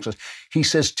lives in Texas. He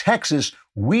says, Texas,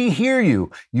 we hear you.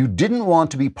 You didn't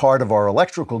want to be part of our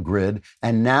electrical grid,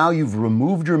 and now you've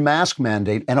removed your mask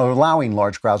mandate and are allowing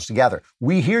large crowds to gather.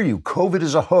 We hear you. COVID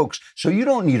is a hoax, so you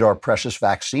don't need our precious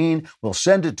vaccine. We'll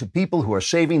send it to people who are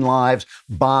saving lives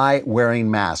by wearing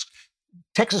masks.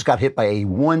 Texas got hit by a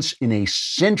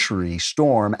once-in-a-century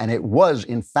storm, and it was,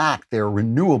 in fact, their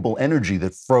renewable energy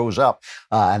that froze up,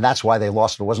 and that's why they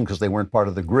lost it. It wasn't because they weren't part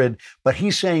of the grid. But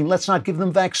he's saying, let's not give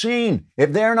them vaccine.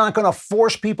 If they're not going to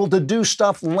force people to do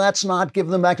stuff, let's not give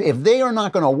them vaccine. If they are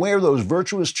not going to wear those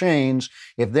virtuous chains,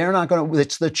 if they're not going to,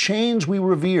 it's the chains we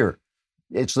revere.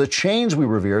 It's the chains we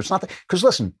revere. It's not because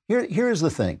listen, here is the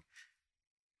thing.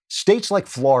 States like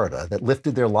Florida that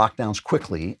lifted their lockdowns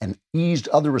quickly and eased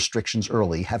other restrictions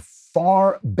early have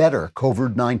far better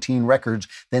COVID-19 records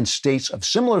than states of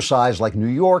similar size like New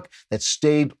York that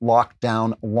stayed locked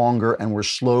down longer and were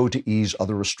slow to ease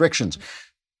other restrictions.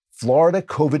 Florida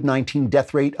COVID-19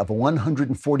 death rate of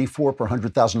 144 per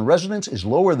 100,000 residents is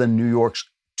lower than New York's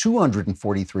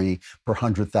 243 per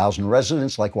 100,000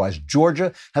 residents. Likewise,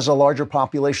 Georgia has a larger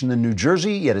population than New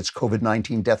Jersey, yet its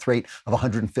COVID-19 death rate of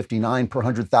 159 per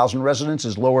 100,000 residents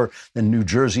is lower than New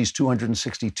Jersey's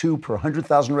 262 per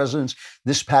 100,000 residents.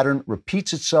 This pattern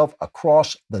repeats itself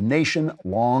across the nation.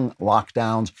 Long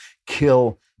lockdowns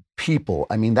kill people.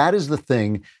 I mean, that is the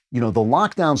thing. You know, the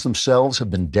lockdowns themselves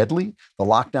have been deadly. The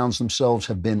lockdowns themselves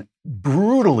have been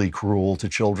brutally cruel to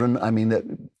children. I mean, that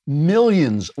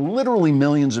millions, literally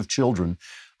millions of children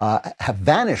have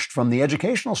vanished from the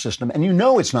educational system. And you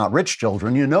know it's not rich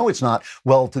children. You know it's not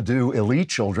well-to-do elite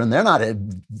children. They're not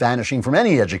vanishing from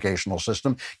any educational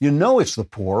system. You know it's the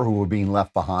poor who are being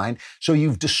left behind. So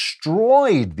you've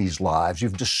destroyed these lives.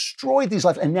 You've destroyed these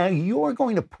lives. And now you're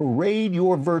going to parade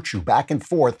your virtue back and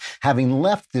forth, having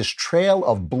left this trail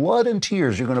of blood and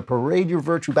tears. You're going to parade your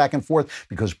virtue back and forth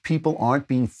because people aren't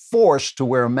being forced to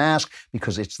wear a mask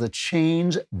because it's the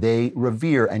chains they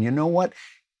revere. And you know what?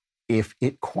 If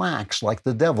it quacks like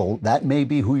the devil, that may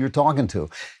be who you're talking to.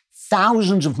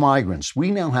 Thousands of migrants.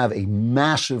 We now have a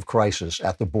massive crisis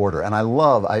at the border. And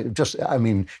just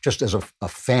as a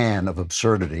fan of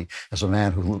absurdity, as a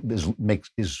man who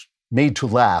is made to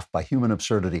laugh by human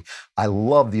absurdity, I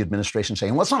love the administration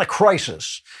saying, well, it's not a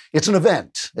crisis. It's an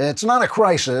event. It's not a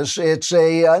crisis. It's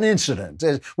an incident.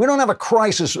 We don't have a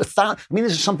crisis. This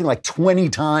is something like 20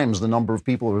 times the number of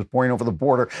people who are pouring over the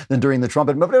border than during the Trump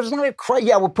administration. But it's not a crisis.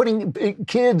 Yeah, we're putting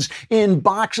kids in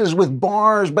boxes with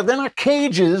bars, but they're not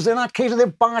cages. They're not cages. They're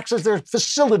boxes. They're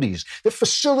facilities. They're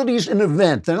facilities in an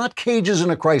event. They're not cages in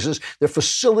a crisis. They're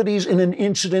facilities in an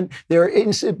incident. They're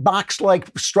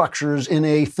box-like structures in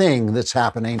a thing that's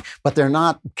happening, but they're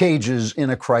not cages in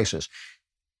a crisis.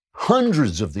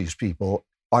 Hundreds of these people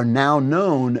are now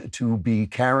known to be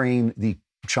carrying the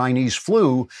Chinese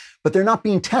flu, but they're not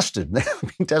being tested. They're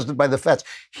not being tested by the vets.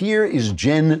 Here is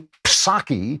Jen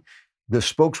Psaki, the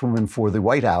spokeswoman for the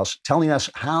White House, telling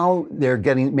us how they're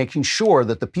making sure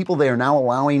that the people they are now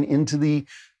allowing into the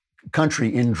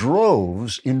country in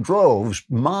droves,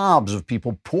 mobs of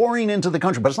people pouring into the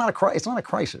country. But it's not a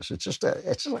crisis. It's just a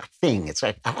thing. It's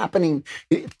a happening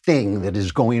thing that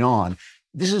is going on.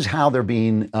 This is how they're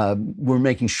we're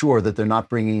making sure that they're not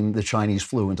bringing the Chinese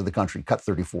flu into the country. Cut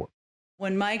 34.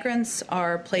 When migrants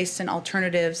are placed in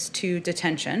alternatives to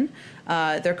detention,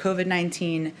 their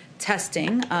COVID-19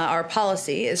 testing, our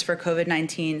policy is for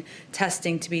COVID-19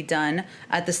 testing to be done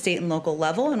at the state and local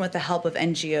level and with the help of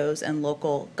NGOs and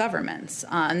local governments.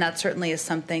 And that certainly is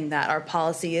something that our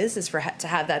policy is to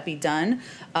have that be done,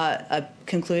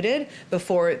 concluded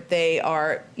before they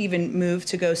are even moved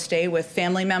to go stay with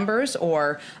family members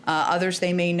or others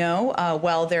they may know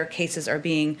while their cases are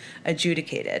being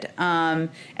adjudicated.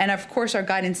 And of course, our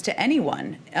guidance to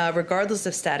anyone, regardless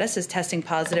of status, is testing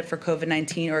positive for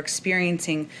COVID-19 or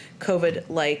experiencing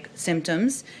COVID-like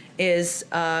symptoms is,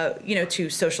 to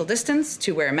social distance,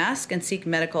 to wear a mask, and seek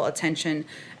medical attention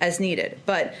as needed.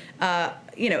 But,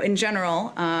 in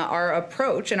general, our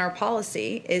approach and our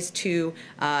policy is to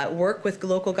work with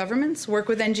local governments, work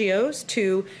with NGOs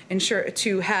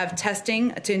to have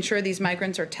testing, to ensure these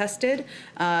migrants are tested,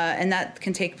 and that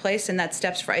can take place, and that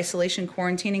steps for isolation,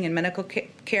 quarantining, and medical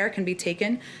care can be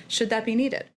taken should that be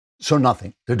needed. So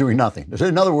nothing. They're doing nothing.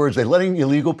 In other words, they're letting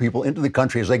illegal people into the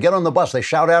country. As they get on the bus, they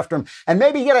shout after them, and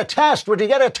maybe get a test. Would you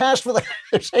get a test for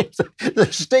the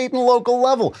state and local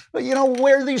level? But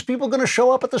where are these people going to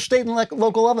show up at the state and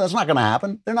local level? That's not going to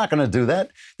happen. They're not going to do that.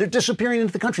 They're disappearing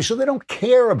into the country, so they don't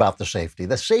care about the safety.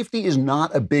 The safety is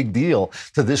not a big deal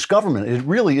to this government. It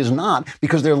really is not,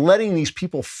 because they're letting these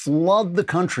people flood the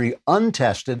country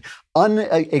untested,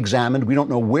 unexamined. We don't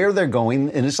know where they're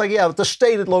going. And it's like, at the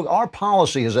state and local, our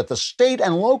policy is at the state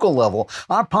and local level.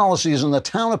 Our policy is in the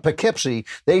town of Poughkeepsie.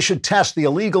 They should test the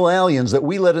illegal aliens that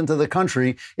we let into the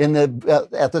country at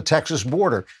the Texas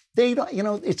border. They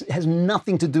don't, it has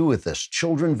nothing to do with this.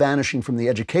 Children vanishing from the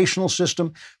educational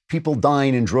system, people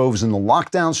dying in droves in the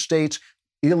lockdown states,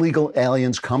 illegal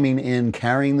aliens coming in,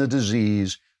 carrying the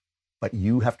disease. But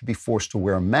you have to be forced to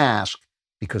wear a mask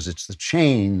because it's the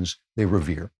chains they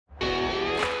revere.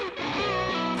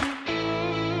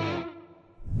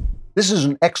 This is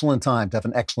an excellent time to have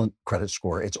an excellent credit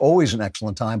score. It's always an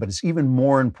excellent time, but it's even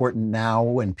more important now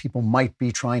when people might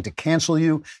be trying to cancel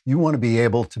you. You want to be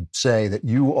able to say that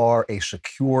you are a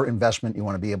secure investment. You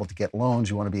want to be able to get loans.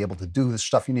 You want to be able to do the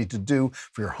stuff you need to do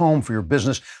for your home, for your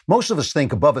business. Most of us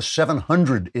think above a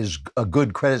 700 is a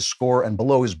good credit score and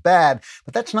below is bad,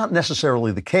 but that's not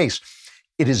necessarily the case.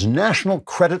 It is National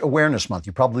Credit Awareness Month.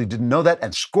 You probably didn't know that.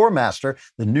 And ScoreMaster,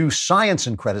 the new science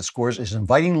in credit scores, is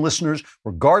inviting listeners,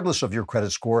 regardless of your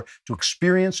credit score, to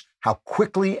experience how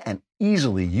quickly and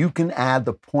easily you can add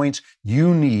the points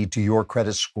you need to your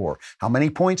credit score. How many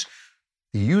points?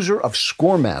 The user of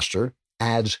ScoreMaster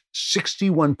adds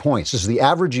 61 points. This is the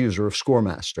average user of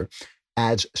ScoreMaster.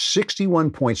 adds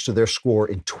 61 points to their score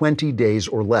in 20 days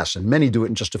or less, and many do it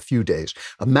in just a few days.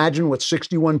 Imagine what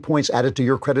 61 points added to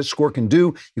your credit score can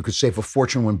do. You could save a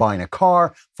fortune when buying a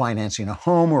car, financing a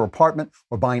home or apartment,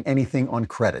 or buying anything on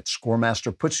credit.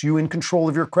 ScoreMaster puts you in control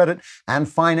of your credit and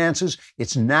finances.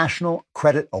 It's National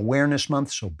Credit Awareness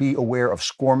Month, so be aware of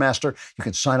ScoreMaster. You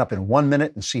can sign up in 1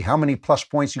 minute and see how many plus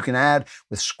points you can add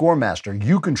with ScoreMaster.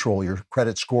 You control your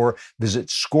credit score. Visit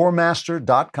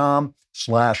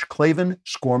scoremaster.com/Klavan,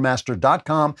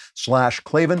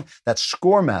 scoremaster.com/Klavan. That's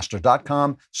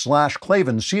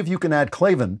scoremaster.com/Klavan. See if you can add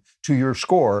Klavan to your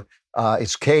score.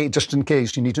 It's K, just in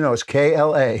case you need to know, it's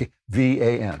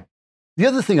KLAVAN. The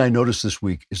other thing I noticed this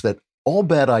week is that all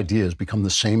bad ideas become the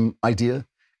same idea.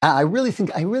 I really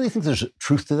think there's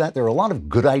truth to that. There are a lot of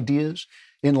good ideas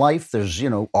in life. There's,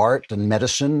 art and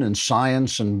medicine and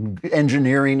science and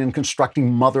engineering and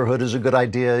constructing motherhood is a good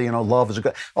idea. Love is a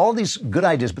good, all these good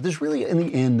ideas. But there's really, in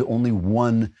the end, only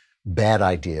one bad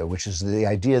idea, which is the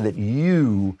idea that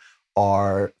you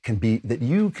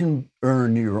can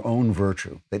earn your own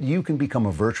virtue, that you can become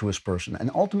a virtuous person. And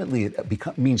ultimately,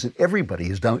 it means that everybody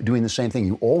is doing the same thing.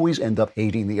 You always end up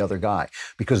hating the other guy,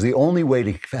 because the only way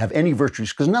to have any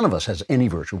virtues, because none of us has any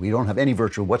virtue. We don't have any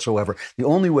virtue whatsoever. The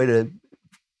only way to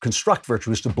construct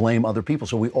virtue is to blame other people.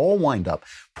 So we all wind up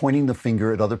pointing the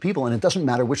finger at other people, and it doesn't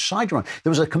matter which side you're on.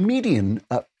 There is a comedian,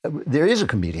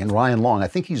 Ryan Long. I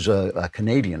think he's a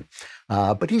Canadian,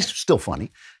 but he's still funny.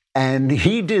 And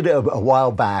he did a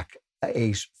while back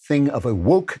a thing of a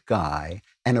woke guy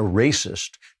and a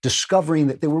racist discovering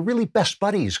that they were really best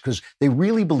buddies because they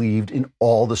really believed in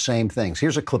all the same things.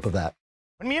 Here's a clip of that.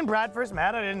 When me and Brad first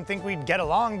met, I didn't think we'd get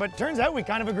along, but turns out we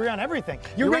kind of agree on everything.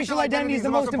 Your racial identity is the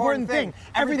most important thing.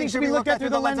 Everything should be looked at through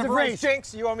the lens of race.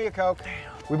 Jinx, you owe me a Coke.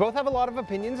 We both have a lot of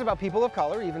opinions about people of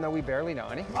color, even though we barely know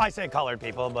any. I say colored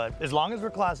people, but as long as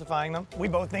we're classifying them, we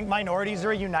both think minorities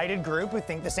are a united group who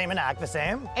think the same and act the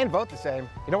same. And vote the same.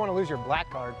 You don't want to lose your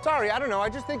black card. Sorry, I don't know. I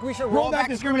just think we should roll back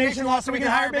discrimination laws so we can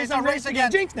hire based on race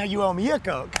again. Jinx, now you owe me a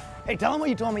Coke. Hey, tell them what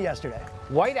you told me yesterday.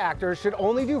 White actors should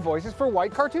only do voices for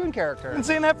white cartoon characters. I've been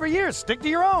saying that for years. Stick to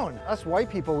your own. Us white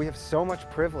people, we have so much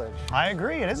privilege. I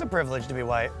agree. It is a privilege to be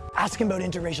white. Ask him about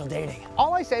interracial dating.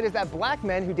 All I said is that black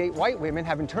men who date white women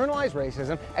have internalized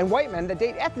racism, and white men that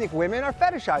date ethnic women are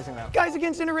fetishizing them. Guys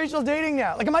against interracial dating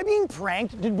now. Like, am I being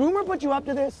pranked? Did Boomer put you up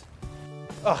to this?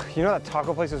 Ugh, you know that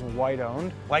taco place is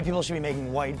white-owned? White people should be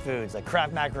making white foods, like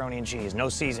Kraft macaroni and cheese, no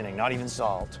seasoning, not even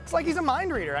salt. It's like he's a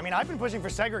mind reader. I mean, I've been pushing for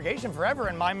segregation forever,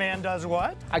 and my man does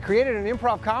what? I created an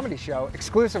improv comedy show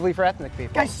exclusively for ethnic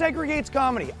people. Guy segregates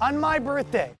comedy on my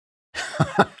birthday.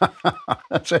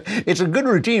 It's a good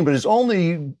routine, but it's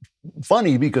only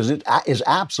funny because it is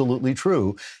absolutely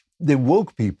true. The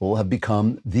woke people have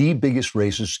become the biggest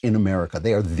racists in America.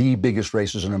 They are the biggest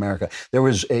racists in America. There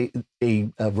was a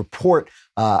report,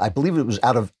 I believe it was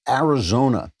out of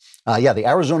Arizona. The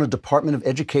Arizona Department of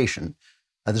Education.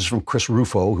 This is from Chris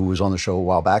Rufo, who was on the show a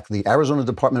while back. The Arizona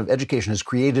Department of Education has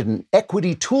created an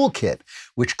equity toolkit,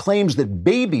 which claims that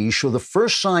babies show the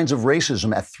first signs of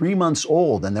racism at 3 months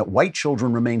old and that white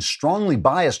children remain strongly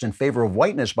biased in favor of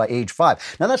whiteness by age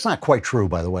 5. Now, that's not quite true,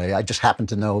 by the way. I happen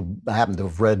to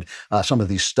have read some of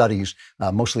these studies,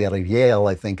 mostly out of Yale,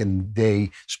 I think, and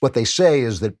what they say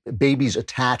is that babies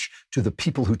attach to the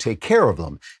people who take care of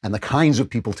them, and the kinds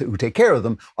of people who take care of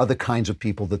them are the kinds of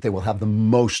people that they will have the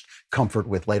most comfort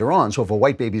with later on. So if a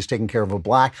white baby is taken care of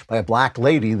by a black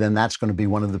lady, then that's going to be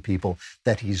one of the people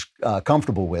that he's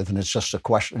comfortable with. And it's just a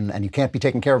question, and you can't be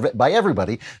taken care of by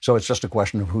everybody. So it's just a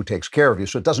question of who takes care of you.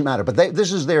 So it doesn't matter. But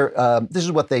this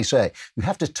is what they say. You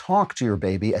have to talk to your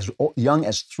baby as young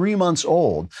as 3 months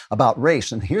old about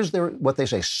race. And here's what they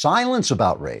say: silence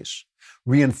about race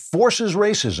reinforces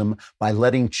racism by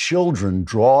letting children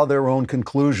draw their own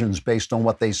conclusions based on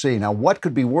what they see. Now, what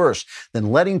could be worse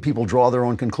than letting people draw their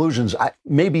own conclusions,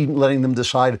 maybe letting them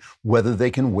decide whether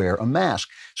they can wear a mask?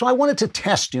 So I wanted to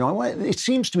test, it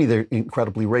seems to me they're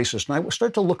incredibly racist. And I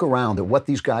start to look around at what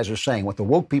these guys are saying, what the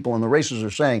woke people and the racists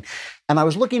are saying. And I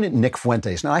was looking at Nick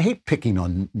Fuentes. Now, I hate picking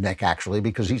on Nick, actually,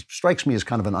 because he strikes me as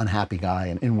kind of an unhappy guy,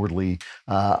 an inwardly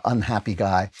unhappy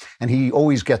guy. And he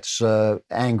always gets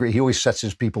angry. He always sets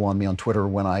his people on me on Twitter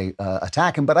when I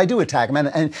attack him. But I do attack him.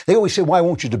 And they always say, why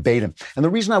won't you debate him? And the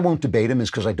reason I won't debate him is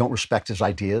because I don't respect his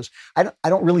ideas. I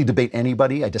don't really debate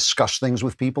anybody. I discuss things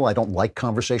with people. I don't like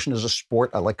conversation as a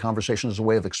sport. I like conversation as a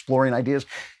way of exploring ideas.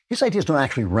 his ideas don't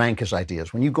actually rank as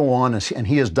ideas. When you go on, and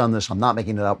he has done this, I'm not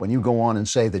making it up, when you go on and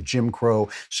say that Jim Crow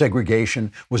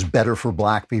segregation was better for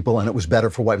black people and it was better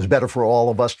for white, it was better for all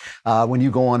of us, when you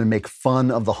go on and make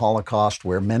fun of the Holocaust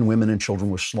where men, women, and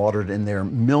children were slaughtered in their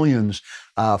millions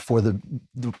for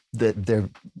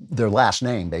their last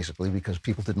name, basically, because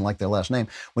people didn't like their last name.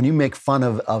 When you make fun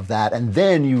of that and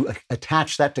then you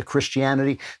attach that to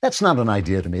Christianity, that's not an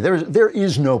idea to me. There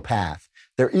is no path.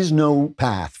 There is no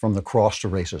path from the cross to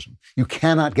racism. You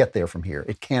cannot get there from here.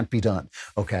 It can't be done.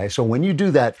 Okay, so when you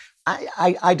do that,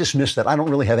 I dismiss that. I don't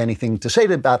really have anything to say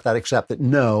about that except that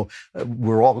no,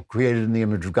 we're all created in the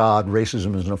image of God.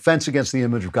 Racism is an offense against the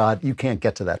image of God. You can't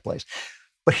get to that place.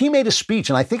 But he made a speech,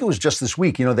 and I think it was just this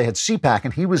week. You know, they had CPAC,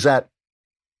 and he was at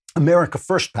America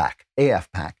First PAC,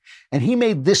 AFPAC, and he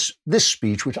made this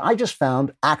speech, which I just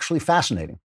found actually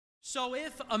fascinating. So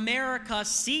if America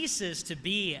ceases to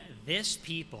be this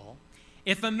people,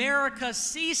 if America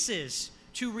ceases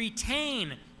to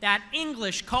retain that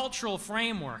English cultural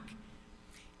framework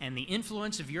and the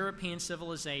influence of European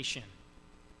civilization,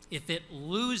 if it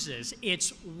loses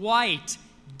its white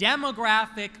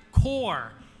demographic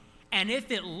core, and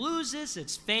if it loses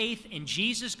its faith in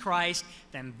Jesus Christ,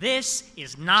 then this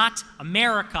is not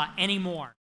America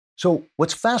anymore. So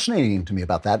what's fascinating to me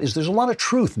about that is there's a lot of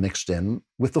truth mixed in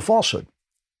with the falsehood.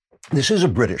 This is a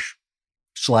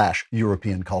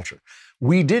British/European culture.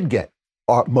 We did get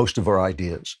most of our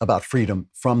ideas about freedom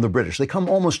from the British. They come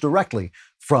almost directly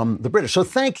from the British. So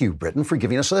thank you, Britain, for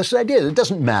giving us this idea. It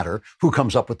doesn't matter who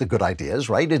comes up with the good ideas,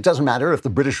 right? It doesn't matter if the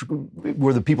British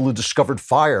were the people who discovered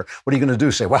fire. What are you going to do?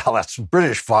 Say, well, that's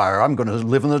British fire. I'm going to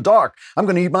live in the dark. I'm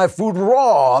going to eat my food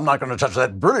raw. I'm not going to touch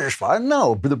that British fire.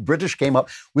 No, the British came up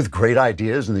with great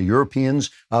ideas, and the Europeans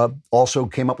also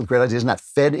came up with great ideas, and that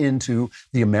fed into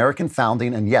the American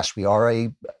founding. And yes, we are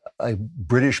a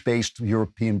British-based,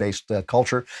 European-based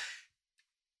culture.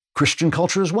 Christian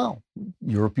culture as well.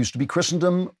 Europe used to be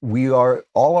Christendom.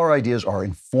 All our ideas are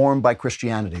informed by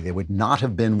Christianity. They would not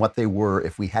have been what they were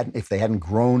if they hadn't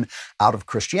grown out of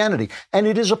Christianity. And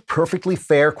it is a perfectly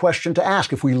fair question to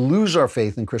ask. If we lose our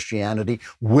faith in Christianity,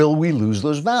 will we lose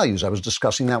those values? I was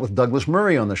discussing that with Douglas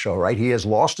Murray on the show, right? He has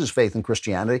lost his faith in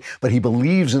Christianity, but he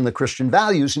believes in the Christian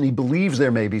values, and he believes there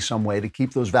may be some way to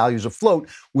keep those values afloat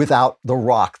without the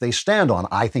rock they stand on.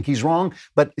 I think he's wrong,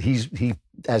 but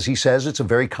as he says, it's a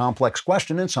very complex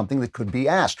question and something that could be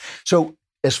asked. So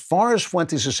as far as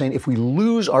Fuentes is saying, if we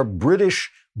lose our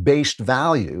British-based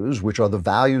values, which are the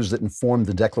values that inform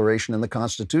the Declaration and the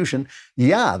Constitution,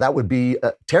 yeah, that would be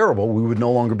terrible. We would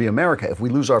no longer be America. If we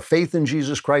lose our faith in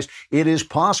Jesus Christ, it is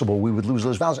possible we would lose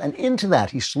those values. And into that,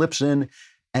 he slips in,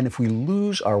 and if we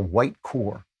lose our white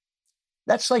core,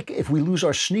 that's like if we lose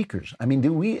our sneakers. I mean,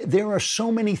 there are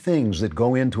so many things that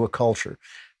go into a culture.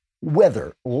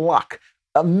 Weather, luck,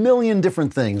 a million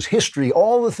different things, history,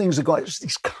 all the things that go,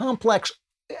 these complex,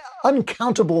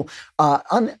 uncountable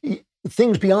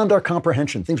things beyond our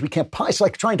comprehension, things we can't, it's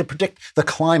like trying to predict the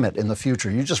climate in the future.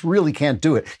 You just really can't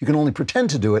do it. You can only pretend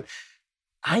to do it.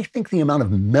 I think the amount of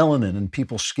melanin in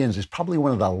people's skins is probably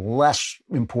one of the less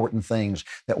important things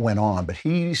that went on. But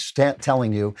he's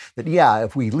telling you that, yeah,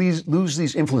 if we lose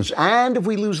these influences and if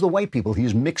we lose the white people,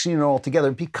 he's mixing it all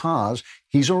together because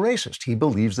he's a racist. He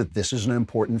believes that this is an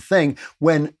important thing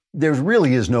when there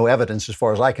really is no evidence, as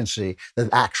far as I can see, that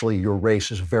actually your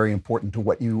race is very important to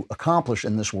what you accomplish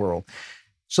in this world.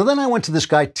 So then I went to this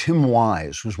guy, Tim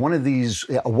Wise, who's one of these,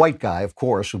 a white guy, of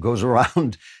course, who goes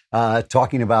around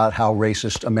talking about how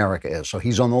racist America is. So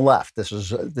he's on the left. This is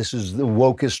the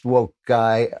wokest woke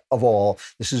guy of all.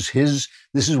 This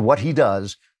is what he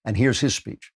does. And here's his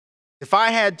speech. If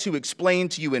I had to explain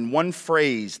to you in one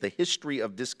phrase the history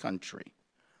of this country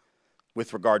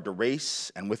with regard to race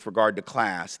and with regard to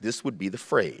class, this would be the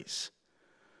phrase.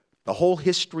 The whole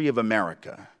history of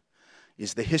America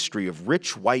is the history of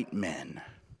rich white men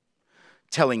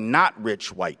telling not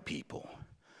rich white people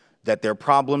that their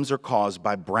problems are caused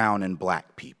by brown and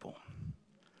black people.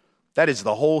 That is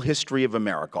the whole history of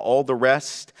America. All the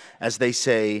rest, as they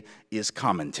say, is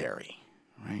commentary,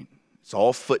 right? It's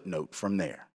all footnote from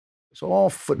there. It's all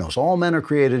footnotes. All men are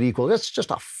created equal. That's just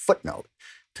a footnote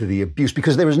to the abuse,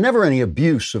 because there was never any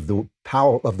abuse of the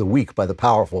power of the weak by the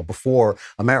powerful before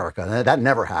America. That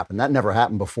never happened. That never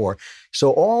happened before.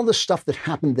 So all the stuff that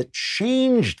happened that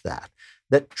changed that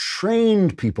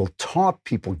trained people, taught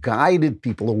people, guided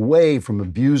people away from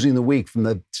abusing the weak,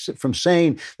 from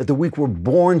saying that the weak were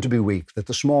born to be weak, that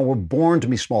the small were born to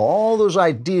be small. All those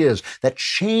ideas that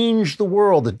changed the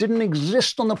world, that didn't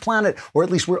exist on the planet, or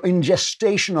at least were in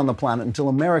gestation on the planet until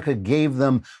America gave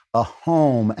them a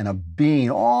home and a being.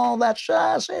 All that's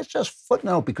it's just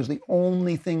footnote, because the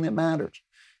only thing that matters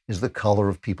is the color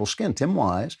of people's skin. Tim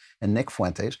Wise and Nick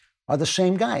Fuentes are the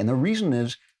same guy. And the reason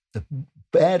is the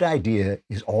bad idea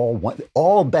is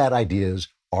all bad ideas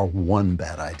are one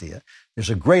bad idea. There's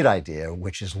a great idea,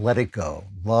 which is let it go.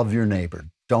 Love your neighbor.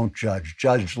 Don't judge.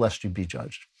 Judge lest you be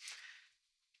judged.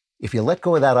 If you let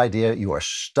go of that idea, you are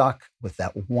stuck with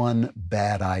that one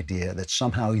bad idea that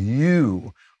somehow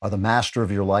you are the master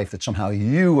of your life, that somehow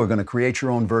you are going to create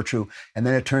your own virtue. And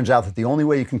then it turns out that the only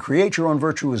way you can create your own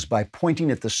virtue is by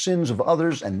pointing at the sins of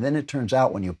others. And then it turns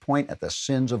out when you point at the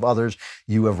sins of others,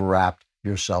 you have wrapped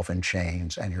yourself in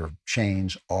chains, and your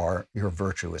chains are your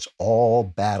virtue. It's all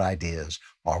bad ideas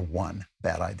are one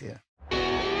bad idea.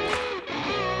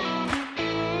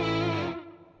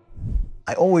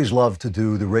 I always love to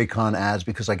do the Raycon ads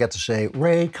because I get to say,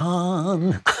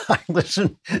 Raycon. I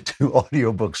listen to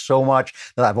audiobooks so much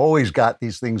that I've always got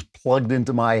these things plugged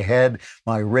into my head,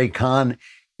 my Raycon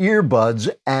earbuds,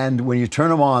 and when you turn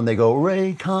them on, they go,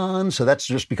 Raycon. So that's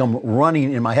just become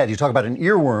running in my head. You talk about an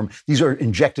earworm. These are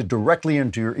injected directly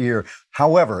into your ear.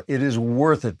 However, it is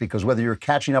worth it because whether you're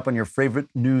catching up on your favorite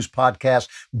news podcast,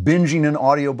 binging an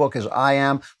audiobook as I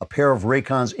am, a pair of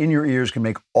Raycons in your ears can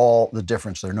make all the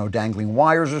difference. There are no dangling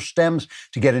wires or stems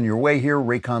to get in your way here.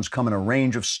 Raycons come in a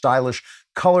range of stylish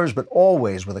colors, but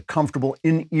always with a comfortable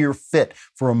in-ear fit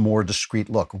for a more discreet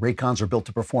look. Raycons are built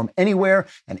to perform anywhere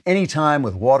and anytime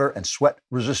with water and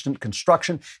sweat-resistant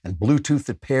construction and Bluetooth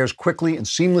that pairs quickly and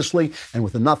seamlessly and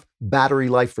with enough battery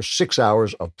life for 6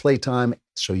 hours of playtime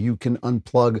so you can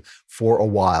unplug for a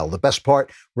while. The best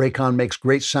part, Raycon makes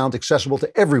great sound accessible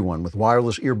to everyone with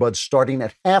wireless earbuds starting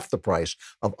at half the price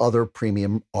of other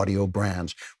premium audio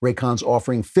brands. Raycon's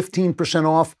offering 15%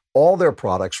 off all their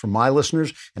products for my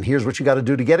listeners. And here's what you got to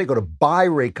do to get it. Go to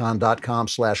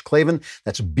buyraycon.com/Klavan.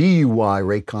 That's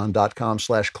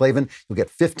BUYRaycon.com/Klavan. You'll get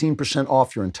 15%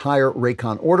 off your entire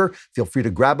Raycon order. Feel free to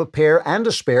grab a pair and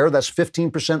a spare. That's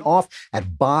 15% off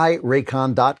at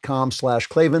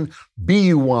buyraycon.com/Klavan.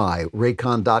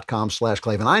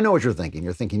 BUYRaycon.com/Klavan. I know what you're thinking.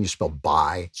 You're thinking you spell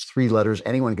buy. It's 3 letters.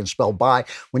 Anyone can spell buy.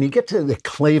 When you get to the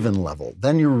Klavan level,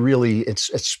 then you're really, it's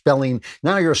spelling.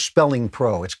 Now you're a spelling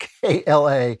pro. It's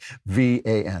KLAVAN.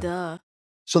 Duh.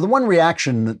 So the one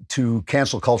reaction to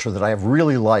cancel culture that I have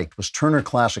really liked was Turner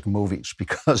Classic Movies,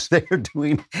 because they are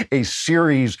doing a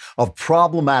series of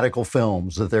problematical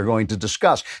films that they're going to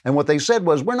discuss. And what they said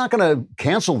was, we're not going to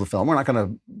cancel the film. We're not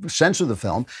going to censor the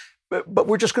film. But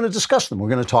we're just going to discuss them. We're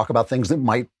going to talk about things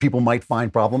that people might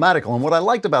find problematical. And what I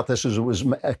liked about this is it was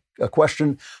a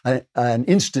question, an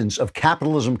instance of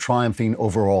capitalism triumphing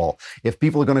overall. If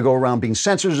people are going to go around being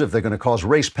censors, if they're going to cause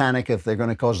race panic, if they're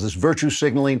going to cause this virtue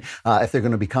signaling, if they're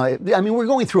going to become, we're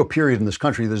going through a period in this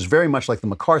country that is very much like the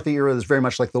McCarthy era. That's very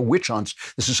much like the witch hunts.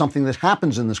 This is something that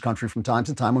happens in this country from time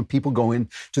to time when people go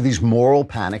into these moral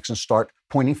panics and start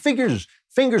pointing fingers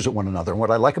at one another. And what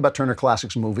I like about Turner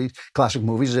classic movies,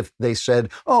 is if they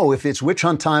said, oh, if it's witch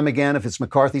hunt time again, if it's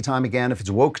McCarthy time again, if it's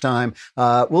woke time,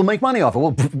 we'll make money off it.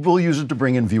 We'll use it to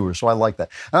bring in viewers. So I like that.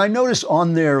 And I noticed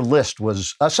on their list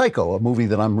was Psycho, a movie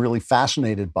that I'm really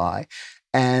fascinated by.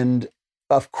 And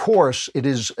of course, it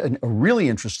is a really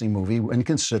interesting movie when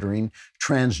considering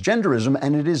transgenderism.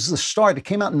 And it is the start. It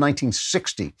came out in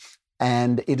 1960.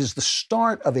 And it is the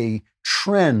start of a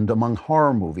trend among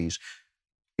horror movies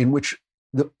in which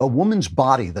a woman's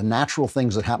body, the natural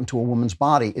things that happen to a woman's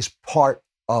body, is part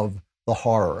of the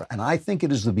horror. And I think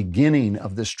it is the beginning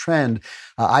of this trend.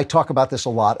 I talk about this a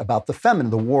lot, about the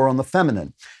feminine, the war on the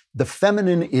feminine. The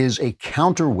feminine is a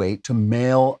counterweight to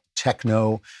male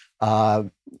techno,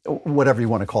 whatever you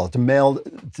want to call it, to male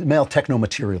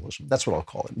techno-materialism. That's what I'll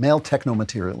call it, male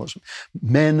techno-materialism.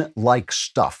 Men like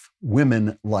stuff.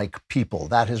 Women like people.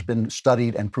 That has been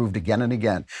studied and proved again and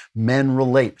again. Men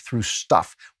relate through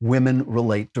stuff. Women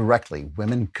relate directly.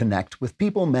 Women connect with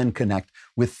people. Men connect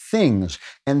with things.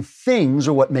 And things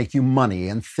are what make you money.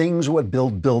 And things are what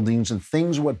build buildings. And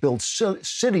things are what build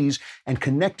cities. And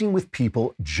connecting with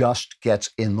people just gets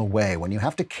in the way. When you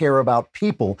have to care about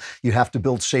people, you have to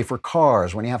build safer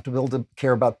cars. When you have to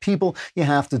care about people, you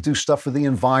have to do stuff for the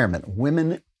environment.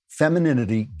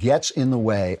 Femininity gets in the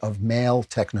way of male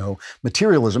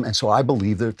techno-materialism. And so I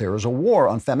believe that there is a war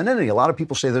on femininity. A lot of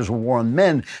people say there's a war on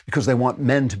men because they want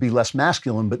men to be less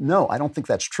masculine. But no, I don't think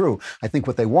that's true. I think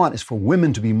what they want is for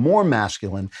women to be more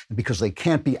masculine. And because they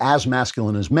can't be as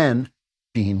masculine as men,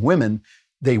 being women,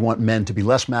 they want men to be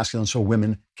less masculine so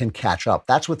women can catch up.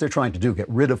 That's what they're trying to do, get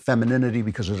rid of femininity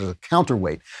because it is a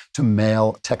counterweight to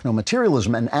male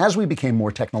techno-materialism. And as we became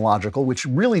more technological, which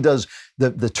really does,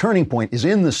 the turning point is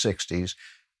in the 60s,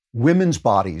 women's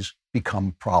bodies become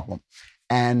a problem.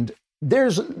 And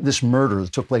there's this murder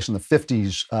that took place in the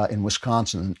 50s in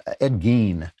Wisconsin. Ed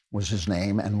Gein was his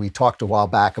name, and we talked a while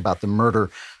back about the murder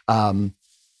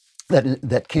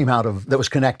that came out of, that was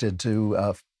connected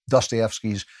to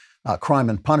Dostoevsky's Crime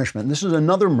and Punishment. And this is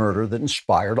another murder that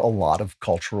inspired a lot of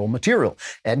cultural material.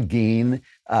 Ed Gein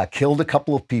killed a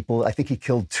couple of people. I think he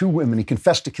killed 2 women. He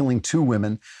confessed to killing 2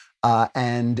 women,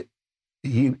 and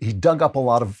he dug up a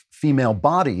lot of female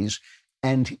bodies,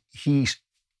 and he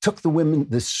took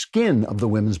the skin of the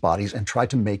women's bodies and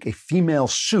tried to make a female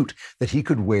suit that he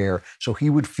could wear so he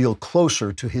would feel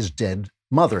closer to his dead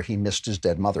mother. He missed his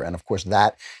dead mother. And of course,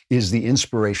 that is the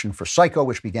inspiration for Psycho,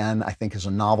 which began, I think, as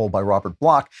a novel by Robert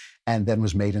Bloch and then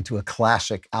was made into a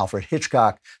classic Alfred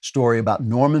Hitchcock story about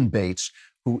Norman Bates,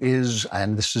 who is,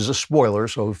 and this is a spoiler,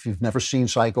 so if you've never seen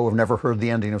Psycho or never heard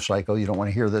the ending of Psycho, you don't want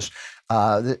to hear this,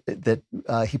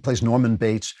 he plays Norman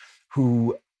Bates,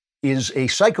 who is a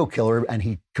psycho killer, and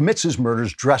he commits his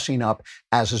murders dressing up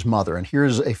as his mother. And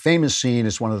here's a famous scene.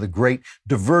 It's one of the great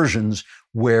diversions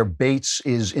where Bates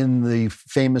is in the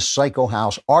famous Psycho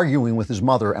house arguing with his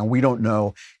mother, and we don't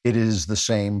know it is the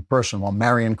same person. While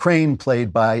Marion Crane,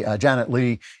 played by Janet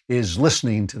Leigh, is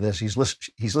listening to this, he's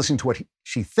listening to what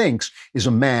she thinks is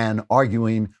a man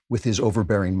arguing with his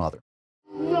overbearing mother.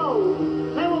 No,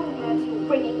 I won't have you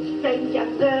bringing strange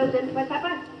young girls in for supper.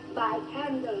 By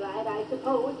candlelight, I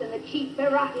suppose, in the cheap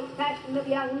erotic fashion of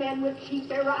young men with cheap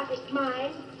erotic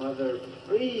minds. Mother,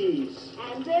 please.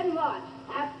 And then what?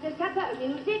 After supper,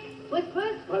 music,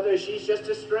 whispers? Mother, she's just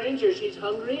a stranger. She's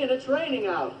hungry and it's raining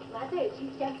out. Mother,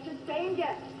 she's just a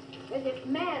stranger. As if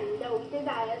men don't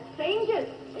desire strangers.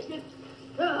 As if...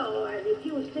 Oh, I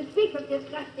refuse to speak of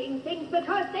disgusting things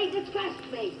because they disgust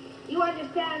me. You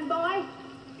understand, boy?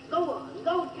 Go on,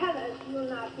 go tell us you'll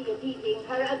not be appeasing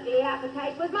her ugly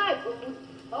appetite with my food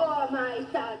or my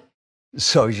son.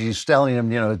 So she's telling him,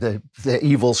 the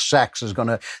evil sex is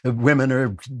the women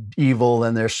are evil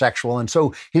and they're sexual. And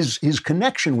so his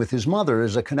connection with his mother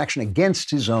is a connection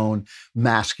against his own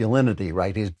masculinity,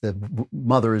 right? The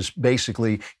mother is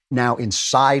basically now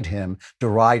inside him,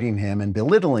 deriding him and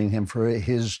belittling him for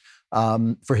his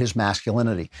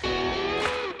masculinity.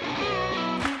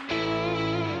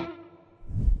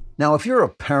 Now, if you're a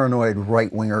paranoid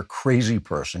right-winger crazy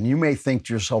person, you may think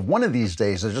to yourself, one of these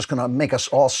days they're just going to make us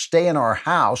all stay in our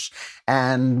house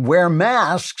and wear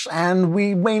masks and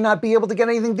we may not be able to get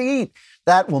anything to eat.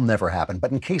 That will never happen.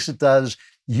 But in case it does,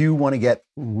 you want to get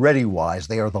ReadyWise.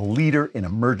 They are the leader in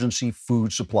emergency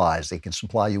food supplies. They can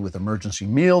supply you with emergency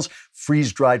meals,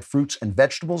 freeze-dried fruits and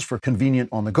vegetables for convenient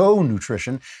on-the-go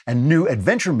nutrition, and new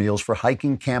adventure meals for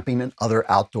hiking, camping, and other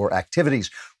outdoor activities.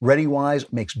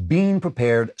 ReadyWise makes being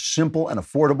prepared simple and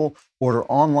affordable. Order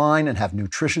online and have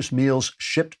nutritious meals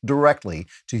shipped directly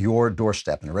to your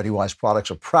doorstep. And ReadyWise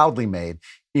products are proudly made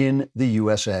in the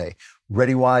USA.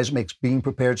 ReadyWise makes being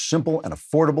prepared simple and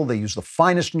affordable. They use the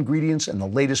finest ingredients and the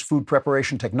latest food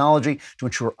preparation technology to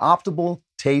ensure optimal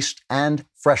taste and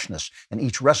freshness. And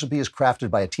each recipe is crafted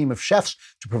by a team of chefs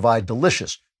to provide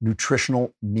delicious,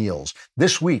 nutritional meals.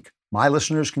 This week, my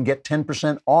listeners can get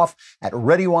 10% off at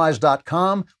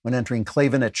ReadyWise.com when entering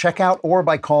Klavan at checkout or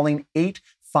by calling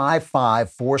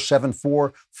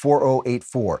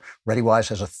 855-474-4084. ReadyWise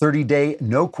has a 30-day,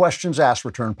 no-questions-asked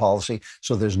return policy,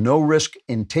 so there's no risk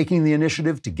in taking the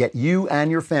initiative to get you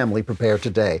and your family prepared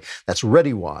today. That's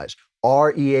ReadyWise,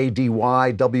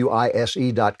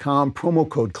 ReadyWise.com, promo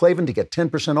code Klavan to get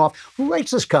 10% off. Who writes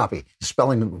this copy?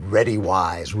 Spelling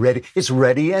ReadyWise. Ready. It's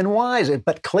ready and wise.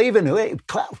 But Klavan,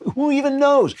 who even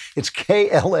knows? It's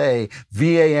Klavan.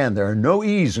 There are no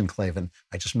E's in Klavan.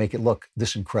 I just make it look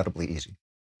this incredibly easy.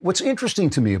 What's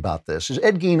interesting to me about this is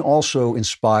Ed Gein also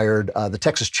inspired the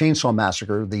Texas Chainsaw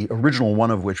Massacre, the original one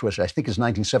of which I think is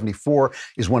 1974,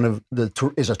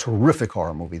 is a terrific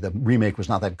horror movie. The remake was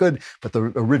not that good, but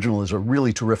the original is a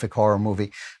really terrific horror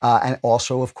movie. And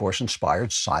also, of course,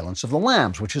 inspired Silence of the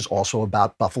Lambs, which is also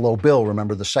about Buffalo Bill.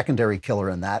 Remember, the secondary killer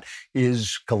in that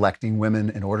is collecting women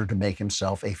in order to make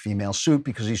himself a female suit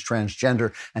because he's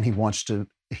transgender and he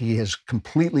has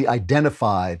completely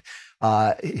identified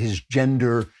his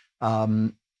gender,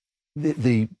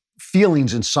 the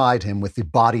feelings inside him with the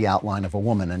body outline of a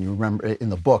woman. And you remember in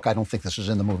the book, I don't think this is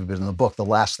in the movie, but in the book, the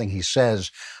last thing he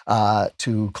says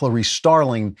to Clarice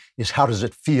Starling is, "How does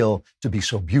it feel to be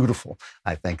so beautiful?"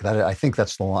 I think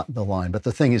that's the line. But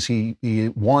the thing is, he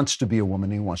wants to be a woman.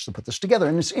 He wants to put this together.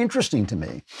 And it's interesting to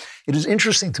me. It is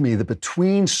interesting to me that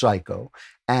between Psycho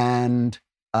and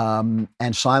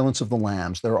Silence of the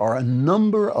Lambs, there are a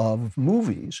number of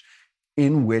movies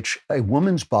in which a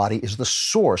woman's body is the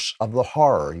source of the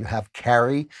horror. You have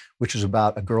Carrie, which is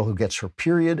about a girl who gets her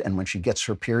period, and when she gets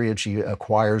her period, she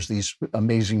acquires these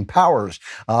amazing powers,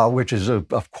 which is,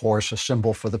 of course, a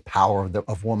symbol for the power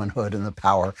of womanhood and the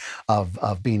power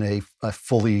of being a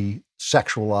fully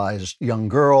sexualized young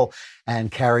girl.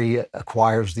 And Carrie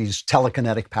acquires these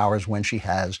telekinetic powers when she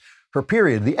has her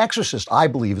period. The Exorcist, I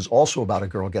believe, is also about a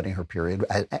girl getting her period,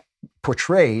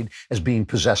 portrayed as being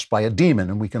possessed by a demon,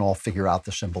 and we can all figure out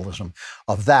the symbolism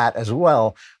of that as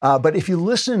well. But if you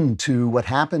listen to what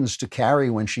happens to Carrie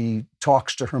when she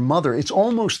talks to her mother, it's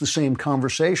almost the same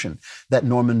conversation that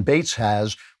Norman Bates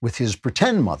has with his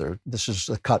pretend mother. This is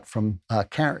a cut from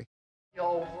Carrie. You're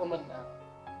a woman now.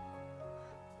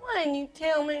 Why didn't you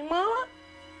tell me, Mama?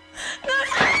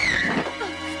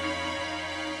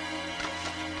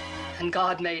 And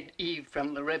God made Eve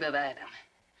from the rib of Adam.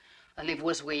 And Eve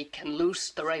was weak and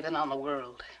loosed the raven on the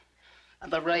world.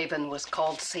 And the raven was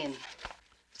called sin.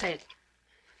 Say it.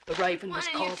 The raven was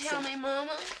called sin. Why didn't you tell me,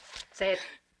 Mama? Say it.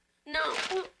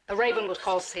 No. The raven was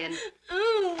called sin.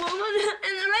 Ooh, woman.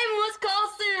 And the raven was called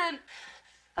sin.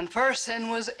 And first sin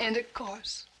was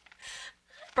intercourse.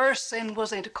 First sin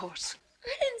was intercourse. I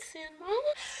didn't sin, Mama.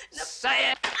 No.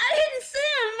 Say it. I didn't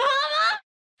sin, Mama.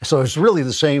 So it's really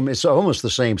the same, it's almost the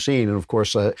same scene. And of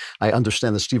course, I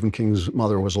understand that Stephen King's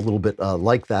mother was a little bit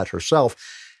like that herself.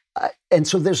 And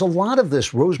so there's a lot of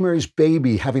this. Rosemary's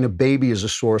Baby, having a baby is a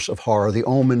source of horror. The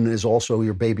Omen is also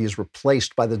your baby is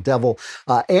replaced by the devil.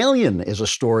 Alien is a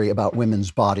story about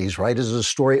women's bodies, right? It is a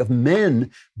story of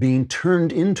men being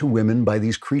turned into women by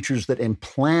these creatures that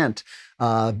implant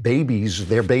their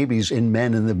babies in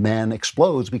men, and the man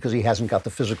explodes because he hasn't got the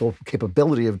physical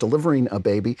capability of delivering a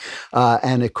baby.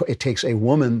 And it takes a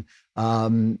woman,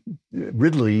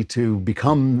 Ridley, to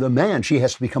become the man. She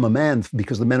has to become a man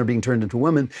because the men are being turned into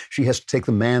women. She has to take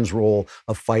the man's role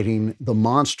of fighting the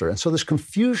monster. And so this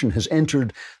confusion has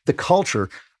entered the culture.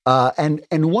 And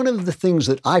one of the things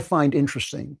that I find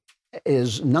interesting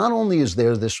is not only is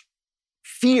there this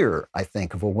fear, I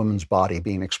think, of a woman's body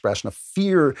being expressed, and a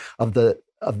fear of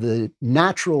the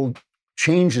natural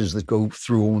changes that go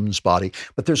through a woman's body,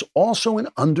 but there's also an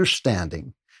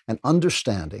understanding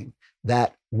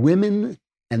that women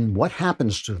and what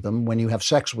happens to them when you have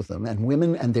sex with them, and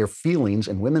women and their feelings,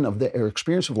 and women of their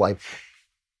experience of life,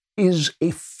 is a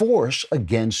force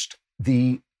against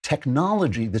the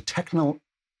technology, the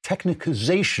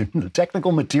technicization, the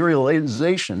technical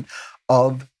materialization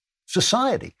of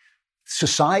society.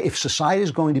 If society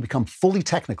is going to become fully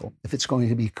technical, if it's going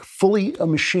to be fully a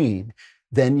machine,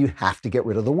 then you have to get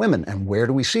rid of the women. And where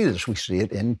do we see this? We see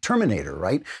it in Terminator,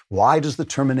 right? Why does the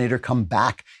Terminator come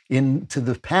back into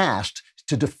the past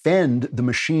to defend the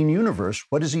machine universe?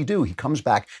 What does he do? He comes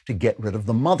back to get rid of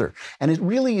the mother. And it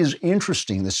really is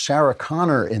interesting that Sarah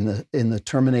Connor in the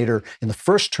Terminator, in the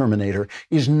first Terminator,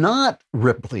 is not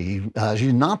Ripley.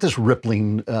 She's not this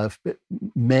rippling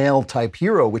male type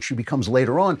hero, which she becomes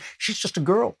later on. She's just a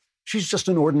girl. She's just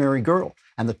an ordinary girl.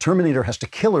 And the Terminator has to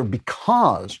kill her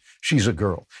because she's a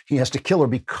girl. He has to kill her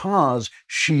because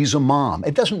she's a mom.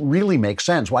 It doesn't really make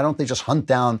sense. Why don't they just hunt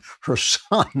down her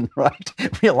son, right?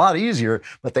 It'd be a lot easier,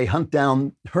 but they hunt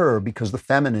down her because the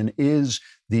feminine is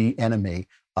the enemy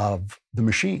of the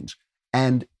machines.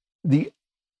 And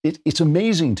it's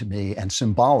amazing to me and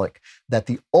symbolic that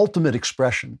the ultimate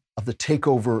expression of the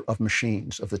takeover of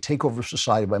machines, of the takeover of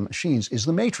society by machines, is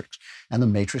the Matrix. And the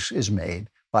Matrix is made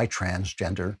by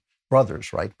transgender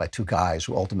brothers, right? By two guys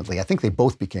who ultimately, I think they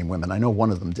both became women. I know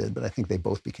one of them did, but I think they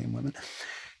both became women.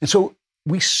 And so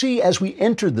we see, as we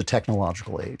entered the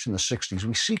technological age in the 60s,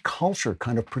 we see culture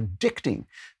kind of predicting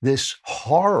this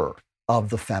horror of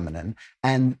the feminine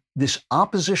and this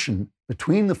opposition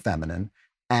between the feminine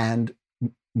and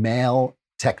male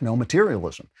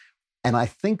techno-materialism. And I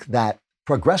think that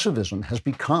progressivism has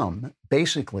become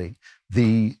basically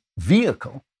the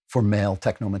vehicle for male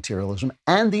techno-materialism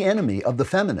and the enemy of the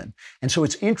feminine. And so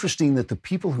it's interesting that the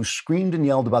people who screamed and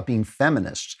yelled about being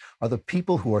feminists are the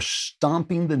people who are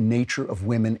stomping the nature of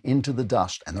women into the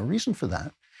dust. And the reason for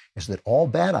that is that all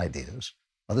bad ideas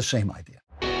are the same idea.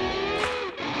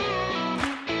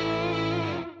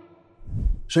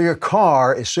 So your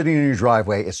car is sitting in your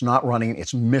driveway, it's not running,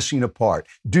 it's missing a part.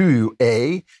 Do you,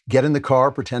 A, get in the car,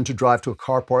 pretend to drive to a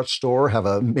car parts store, have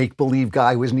a make-believe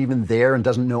guy who isn't even there and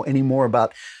doesn't know any more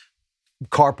about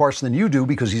car parts than you do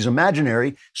because he's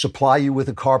imaginary, supply you with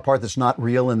a car part that's not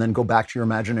real, and then go back to your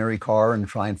imaginary car and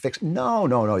try and fix it? No.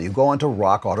 You go onto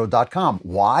rockauto.com.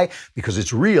 Why? Because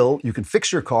it's real, you can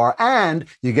fix your car, and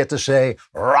you get to say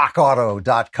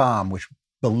rockauto.com, which,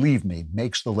 believe me,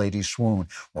 makes the ladies swoon.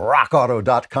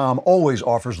 RockAuto.com always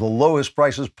offers the lowest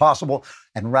prices possible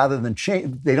and rather than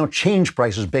they don't change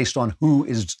prices based on who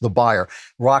is the buyer.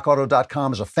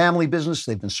 RockAuto.com is a family business.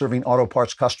 They've been serving auto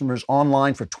parts customers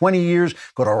online for 20 years.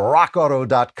 Go to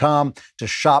RockAuto.com to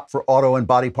shop for auto and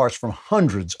body parts from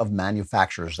hundreds of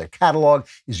manufacturers. Their catalog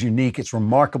is unique. It's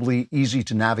remarkably easy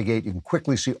to navigate. You can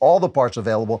quickly see all the parts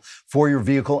available for your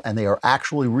vehicle, and they are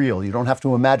actually real. You don't have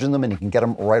to imagine them, and you can get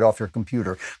them right off your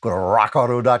computer. Go to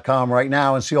RockAuto.com right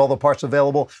now and see all the parts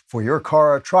available for your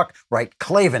car or truck. Write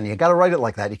Klavan. You got to write it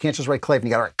like that. You can't just write Klavan.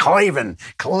 You got to write Klavan,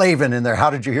 Klavan in there. How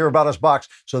did you hear about us box?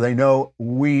 So they know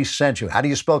we sent you. How do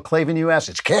you spell Klavan, you ask?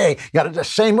 It's K. You got it the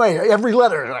same way. Every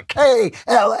letter,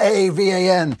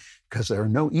 K-L-A-V-A-N, because there are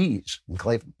no E's in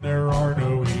Klavan. There are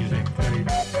no E's in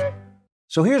Klavan.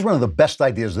 So here's one of the best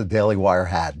ideas the Daily Wire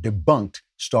had, Debunked,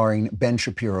 starring Ben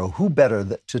Shapiro. Who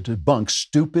better to debunk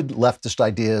stupid leftist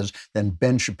ideas than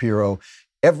Ben Shapiro?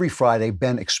 Every Friday,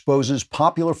 Ben exposes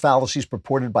popular fallacies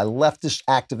purported by leftist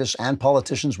activists and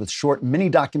politicians with short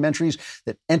mini documentaries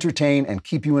that entertain and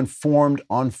keep you informed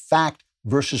on fact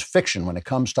versus fiction when it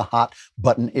comes to hot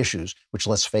button issues, which,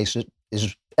 let's face it,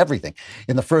 is everything.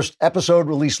 In the first episode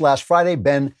released last Friday,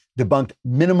 Ben debunked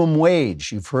minimum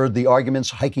wage. You've heard the arguments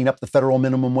hiking up the federal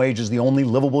minimum wage is the only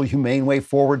livable, humane way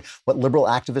forward. What liberal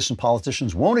activists and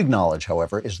politicians won't acknowledge,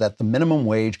 however, is that the minimum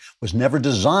wage was never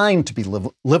designed to be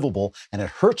livable, and it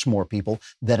hurts more people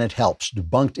than it helps.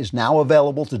 Debunked is now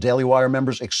available to Daily Wire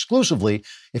members exclusively.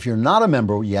 If you're not a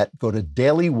member yet, go to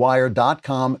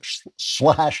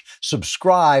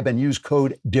dailywire.com/subscribe and use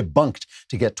code DEBUNKED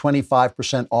to get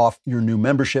 25% off your new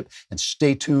membership. And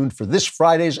stay tuned for this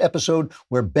Friday's episode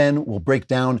where Ben will break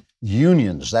down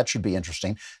unions. That should be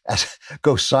interesting.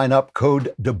 Go sign up,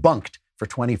 code DEBUNKED for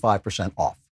 25%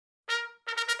 off.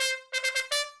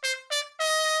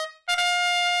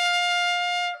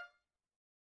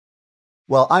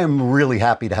 Well, I am really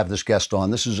happy to have this guest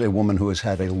on. This is a woman who has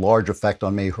had a large effect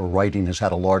on me. Her writing has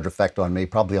had a large effect on me,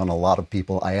 probably on a lot of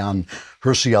people. Ayaan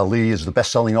Hirsi Ali is the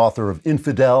best-selling author of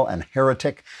Infidel and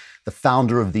Heretic, the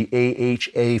founder of the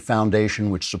AHA Foundation,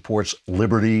 which supports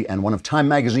liberty, and one of Time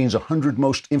Magazine's 100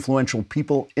 most influential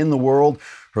people in the world.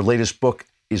 Her latest book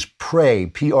is Prey,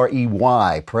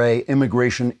 P-R-E-Y, Prey,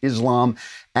 Immigration, Islam,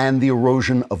 and the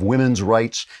Erosion of Women's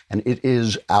Rights, and it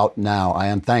is out now.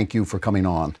 Ayaan, thank you for coming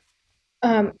on.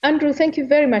 Andrew, thank you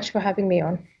very much for having me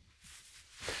on.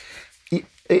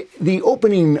 The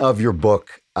opening of your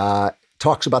book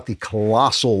talks about the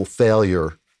colossal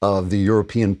failure of the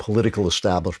European political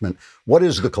establishment. What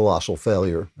is the colossal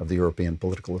failure of the European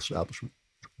political establishment?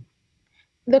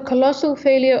 The colossal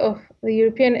failure of the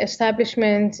European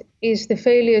establishment is the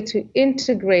failure to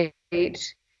integrate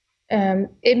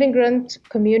immigrant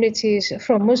communities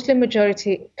from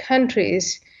Muslim-majority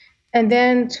countries and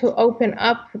then to open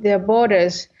up their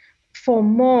borders for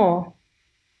more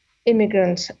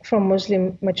immigrants from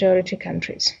Muslim-majority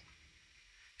countries.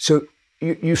 So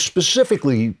you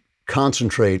specifically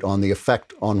concentrate on the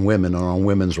effect on women and on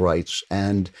women's rights.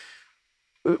 And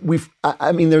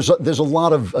there's a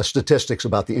lot of statistics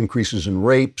about the increases in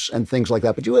rapes and things like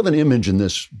that. But you have an image in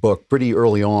this book pretty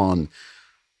early on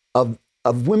of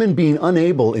women being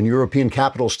unable in European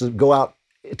capitals to go out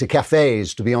to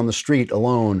cafes, to be on the street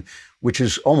alone, which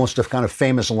is almost a kind of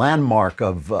famous landmark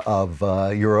of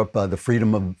Europe, the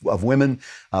freedom of women,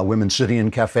 women sitting in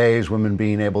cafes, women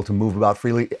being able to move about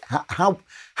freely. How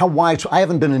wide? I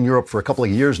haven't been in Europe for a couple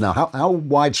of years now. How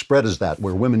widespread is that,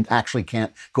 where women actually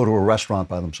can't go to a restaurant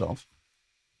by themselves?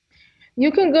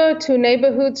 You can go to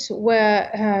neighborhoods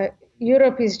where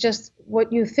Europe is just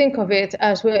what you think of it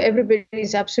as, where everybody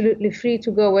is absolutely free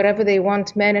to go wherever they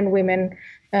want, men and women,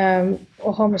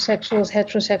 or homosexuals,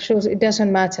 heterosexuals, it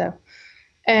doesn't matter.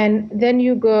 And then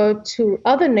you go to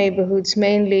other neighborhoods,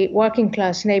 mainly working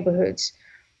class neighborhoods,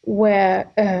 where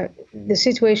the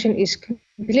situation is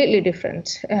completely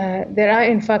different. There are,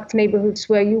 in fact, neighborhoods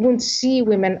where you won't see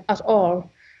women at all,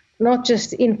 not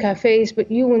just in cafes,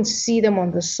 but you won't see them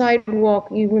on the sidewalk,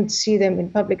 you won't see them in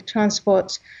public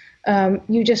transport,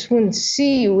 you just won't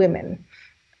see women.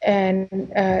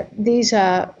 And these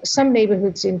are some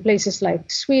neighborhoods in places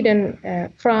like Sweden,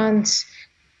 France,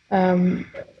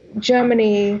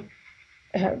 Germany,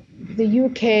 the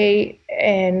UK,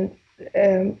 and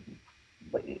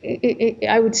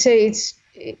I would say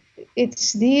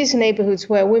it's these neighborhoods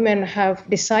where women have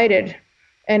decided,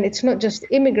 and it's not just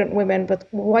immigrant women, but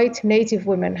white native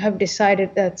women have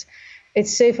decided that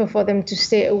it's safer for them to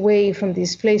stay away from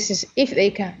these places if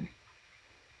they can.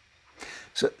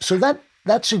 So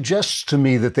that suggests to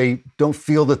me that they don't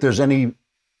feel that there's any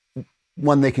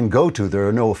one they can go to. There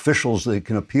are no officials they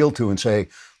can appeal to and say,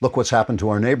 look what's happened to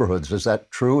our neighborhoods. Is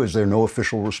that true? Is there no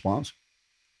official response?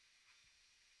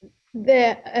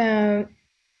 There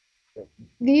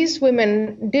these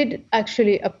women did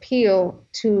actually appeal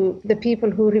to the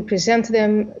people who represent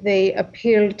them. They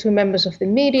appealed to members of the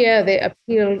media. They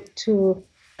appealed to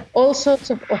all sorts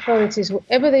of authorities.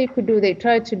 Whatever they could do, they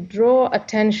tried to draw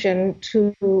attention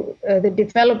to the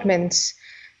developments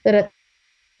that are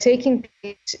taking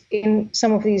place in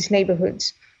some of these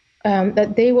neighborhoods,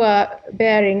 that they were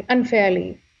bearing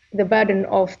unfairly the burden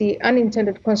of the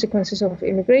unintended consequences of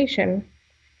immigration.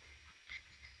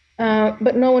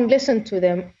 But no one listened to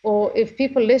them, or if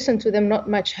people listened to them, not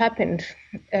much happened.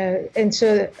 And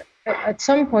so at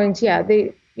some point,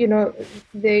 they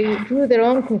drew their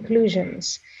own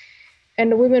conclusions.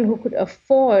 And the women who could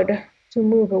afford to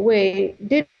move away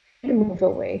did move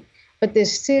away. But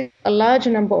there's still a large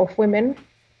number of women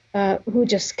who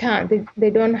just can't. They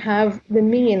don't have the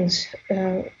means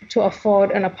to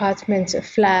afford an apartment, a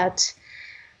flat,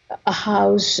 a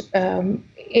house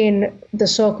in the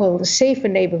so-called safer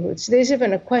neighborhoods. There's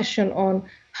even a question on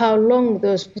how long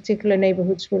those particular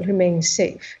neighborhoods will remain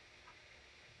safe.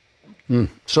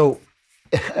 So,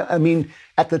 I mean,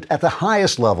 at the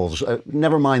highest levels,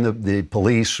 never mind the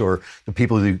police or the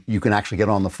people who you can actually get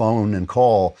on the phone and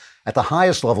call, at the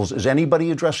highest levels, is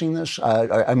anybody addressing this?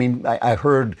 I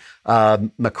heard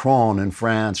Macron in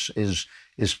France is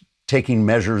taking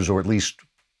measures, or at least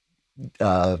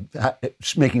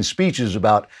making speeches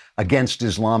against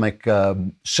Islamic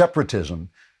separatism.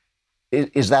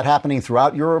 Is that happening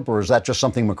throughout Europe, or is that just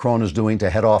something Macron is doing to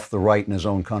head off the right in his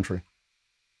own country?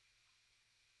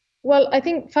 Well, I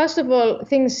think, first of all,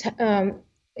 things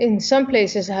in some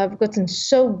places have gotten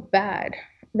so bad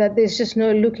that there's just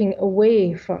no looking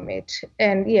away from it.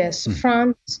 And yes,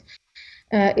 France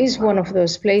is one of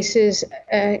those places.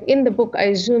 In the book,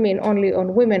 I zoom in only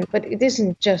on women, but it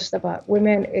isn't just about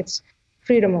women. It's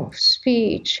freedom of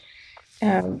speech.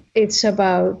 It's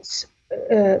about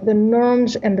the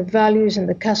norms and the values and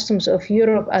the customs of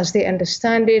Europe as they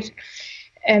understand it,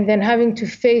 and then having to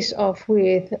face off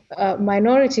with a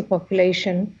minority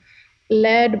population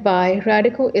led by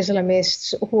radical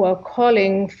Islamists who are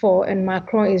calling for, and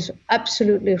Macron is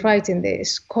absolutely right in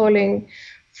this, calling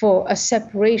for a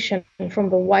separation from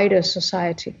the wider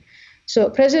society. So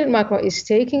President Macron is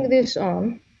taking this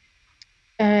on,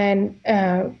 and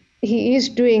he is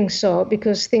doing so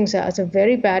because things are at a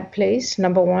very bad place,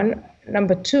 number one.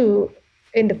 Number two,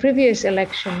 in the previous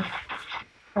election,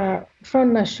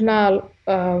 Front National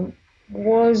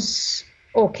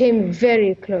came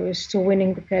very close to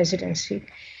winning the presidency.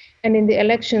 And in the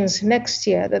elections next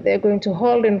year that they're going to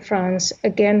hold in France,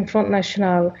 again, Front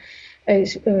National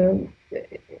is, the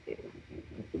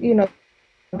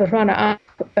runner-up,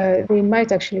 they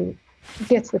might actually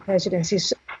get the presidency.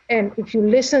 And if you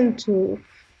listen to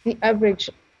the average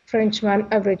Frenchman,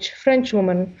 average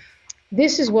Frenchwoman,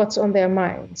 this is what's on their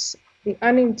minds: the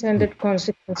unintended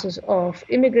consequences of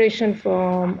immigration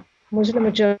from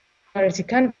Muslim-majority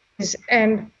countries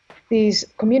and these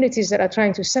communities that are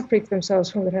trying to separate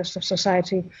themselves from the rest of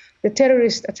society, the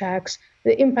terrorist attacks,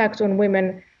 the impact on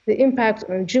women, the impact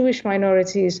on Jewish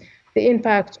minorities, the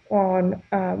impact on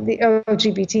the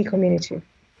LGBT community.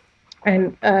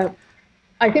 And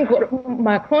I think what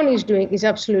Macron is doing is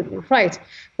absolutely right,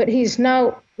 but he's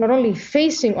now not only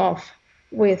facing off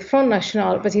with Front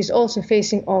National, but he's also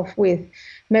facing off with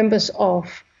members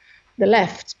of the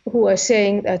left who are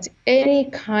saying that any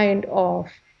kind of,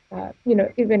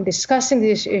 even discussing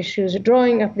these issues,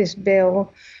 drawing up this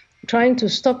bill, trying to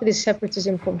stop this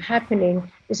separatism from happening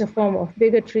is a form of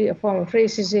bigotry, a form of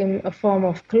racism, a form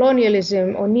of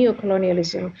colonialism or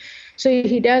neocolonialism. So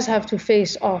he does have to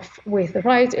face off with the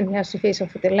right, and he has to face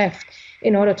off with the left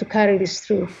in order to carry this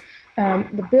through.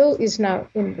 The bill is now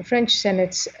in the French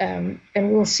Senate, and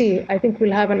we'll see. I think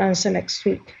we'll have an answer next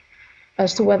week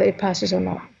as to whether it passes or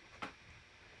not.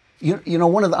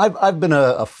 I've been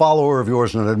a follower of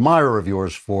yours and an admirer of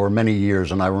yours for many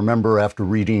years, and I remember after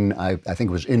reading, I think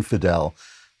it was Infidel,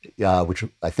 which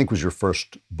I think was your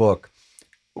first book.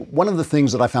 One of the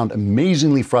things that I found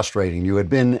amazingly frustrating, you had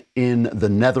been in the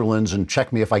Netherlands, and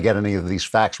check me if I get any of these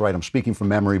facts right, I'm speaking from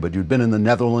memory, but you'd been in the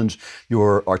Netherlands,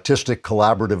 your artistic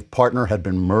collaborative partner had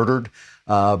been murdered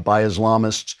by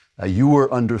Islamists, you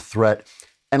were under threat,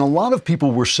 and a lot of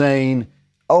people were saying,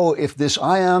 oh, if this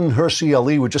Ayaan Hirsi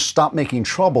Ali would just stop making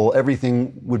trouble,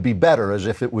 everything would be better, as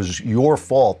if it was your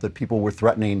fault that people were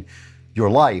threatening your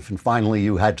life, and finally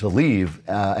you had to leave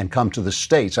and come to the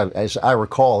States. As I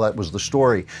recall, that was the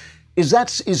story. Is that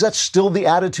still the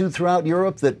attitude throughout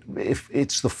Europe, that if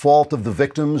it's the fault of the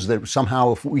victims, that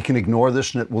somehow if we can ignore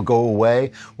this and it will go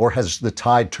away, or has the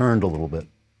tide turned a little bit?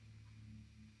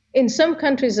 In some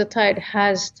countries, the tide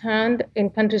has turned. In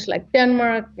countries like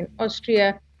Denmark, in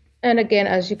Austria, And again,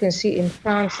 as you can see in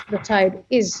France, the tide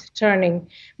is turning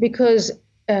because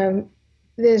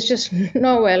there's just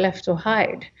nowhere left to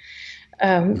hide.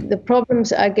 The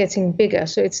problems are getting bigger.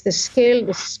 So it's the scale,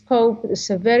 the scope, the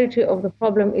severity of the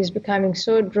problem is becoming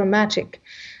so dramatic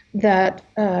that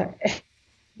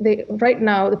right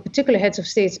now, the particular heads of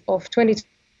states of 2020,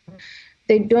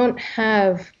 they don't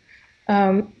have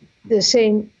the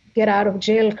same get out of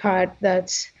jail card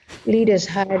that leaders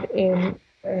had in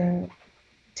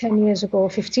 10 years ago,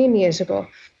 15 years ago.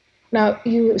 Now,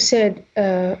 you said,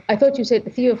 I thought you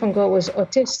said Theo van Gogh was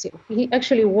autistic. He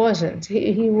actually wasn't.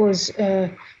 He was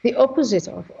the opposite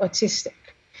of autistic.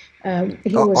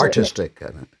 He was artistic.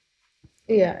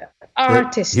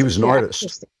 Artist. He was an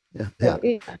artist. Yeah.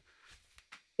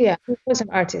 Yeah, he was an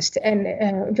artist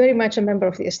and very much a member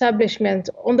of the establishment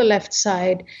on the left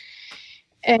side.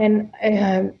 And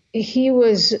he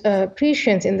was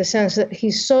prescient in the sense that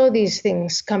he saw these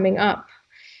things coming up.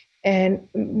 And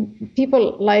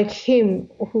people like him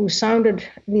who sounded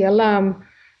the alarm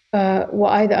were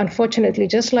either, unfortunately,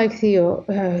 just like Theo,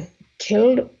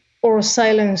 killed or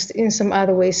silenced in some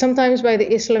other way, sometimes by the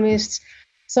Islamists,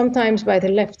 sometimes by the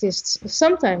leftists,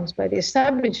 sometimes by the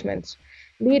establishment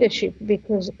leadership,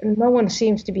 because no one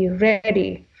seems to be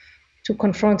ready to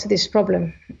confront this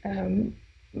problem,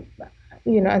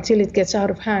 until it gets out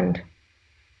of hand.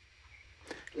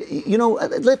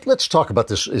 Let's talk about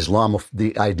this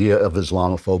the idea of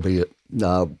Islamophobia,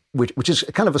 which is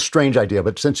kind of a strange idea.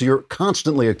 But since you're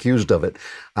constantly accused of it,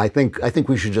 I think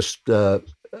we should just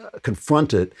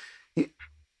confront it.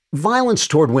 Violence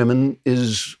toward women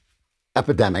is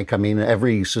epidemic. I mean,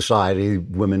 every society,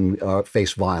 women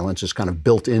face violence. It's kind of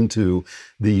built into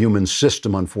the human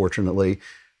system, unfortunately.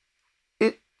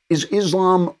 Is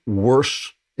Islam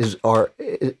worse? Are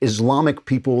Islamic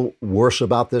people worse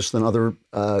about this than other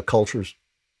cultures?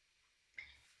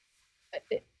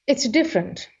 It's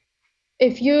different.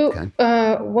 If you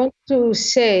want to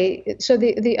say, so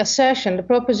the assertion, the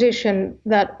proposition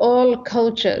that all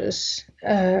cultures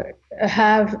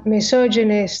have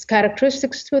misogynist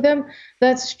characteristics to them,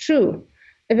 that's true.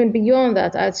 Even beyond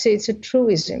that, I'd say it's a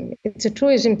truism. It's a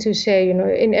truism to say,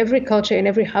 in every culture, in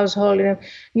every household,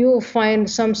 you will find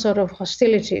some sort of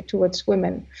hostility towards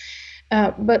women.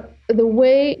 But the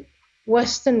way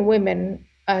Western women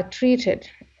are treated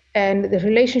and the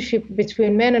relationship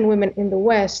between men and women in the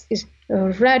West is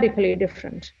radically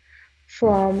different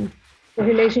from the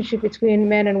relationship between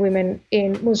men and women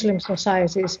in Muslim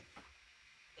societies.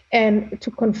 And to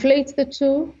conflate the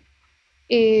two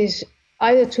is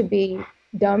either to be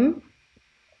dumb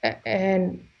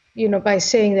and by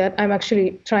saying that I'm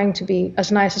actually trying to be as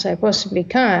nice as I possibly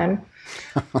can,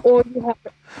 or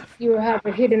you have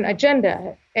a hidden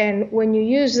agenda. And when you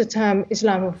use the term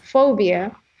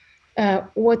Islamophobia,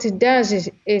 what it does is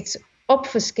it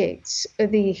obfuscates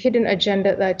the hidden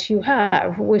agenda that you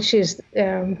have, which is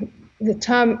the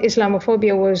term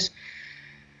Islamophobia was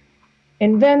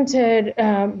invented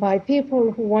by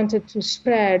people who wanted to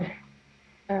spread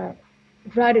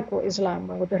radical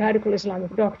Islam or the radical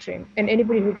Islamic doctrine, and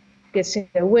anybody who gets in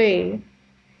their way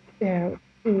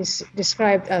is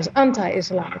described as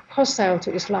anti-Islamic, hostile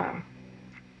to Islam.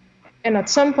 And at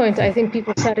some point, I think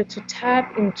people started to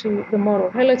tap into the moral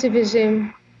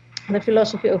relativism, the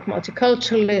philosophy of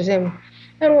multiculturalism,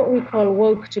 and what we call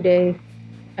woke today,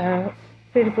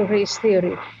 critical race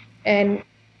theory. And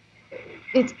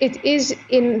it is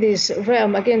in this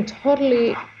realm, again,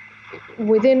 totally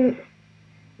within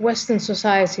Western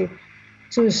society,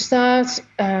 to start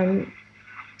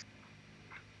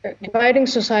dividing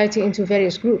society into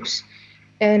various groups,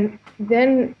 and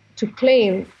then to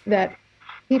claim that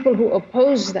people who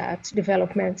oppose that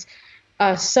development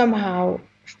are somehow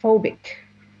phobic,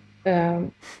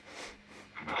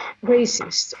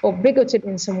 racist, or bigoted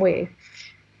in some way.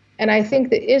 And I think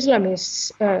the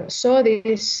Islamists saw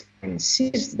this and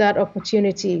seized that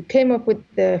opportunity, came up with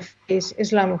the phrase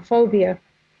Islamophobia,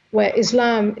 where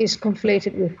Islam is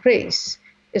conflated with race.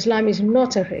 Islam is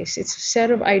not a race, it's a set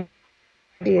of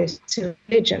ideas, it's a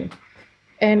religion.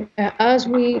 And as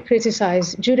we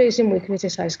criticize Judaism, we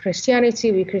criticize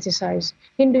Christianity, we criticize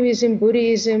Hinduism,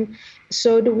 Buddhism,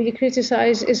 so do we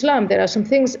criticize Islam. There are some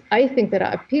things I think that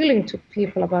are appealing to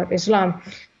people about Islam,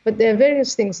 but there are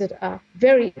various things that are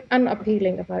very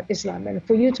unappealing about Islam. And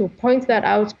for you to point that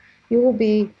out, you will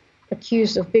be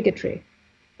accused of bigotry.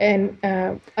 And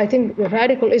I think the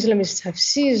radical Islamists have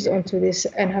seized onto this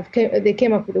and they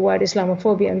came up with the word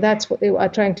Islamophobia, and that's what they are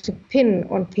trying to pin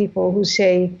on people who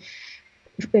say,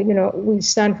 we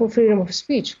stand for freedom of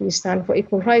speech, we stand for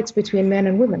equal rights between men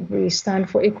and women, we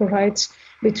stand for equal rights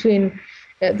between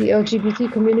the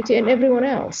LGBT community and everyone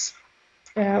else.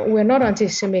 we're not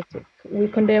anti-Semitic. We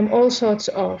condemn all sorts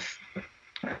of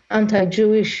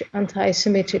anti-Jewish,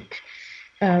 anti-Semitic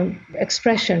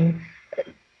expression.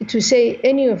 To say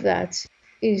any of that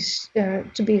is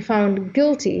to be found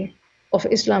guilty of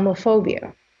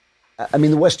Islamophobia. I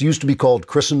mean, the West used to be called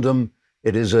Christendom.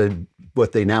 It is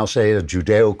what they now say, a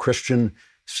Judeo-Christian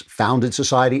founded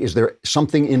society. Is there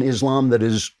something in Islam that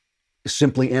is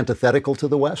simply antithetical to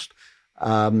the West?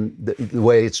 The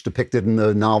way it's depicted in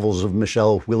the novels of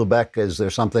Michel Houellebecq, is there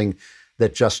something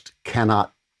that just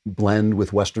cannot blend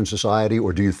with Western society?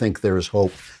 Or do you think there is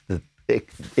hope that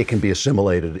it can be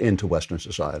assimilated into Western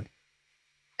society?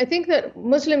 I think that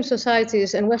Muslim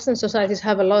societies and Western societies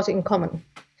have a lot in common.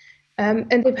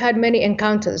 And they've had many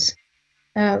encounters.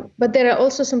 But there are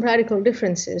also some radical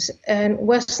differences. And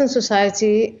Western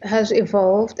society has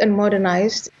evolved and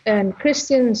modernized, and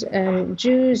Christians and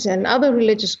Jews and other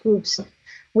religious groups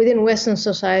within Western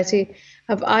society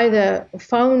have either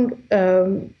found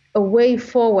a way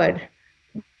forward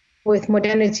with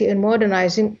modernity and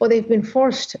modernizing, or they've been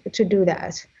forced to do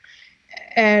that.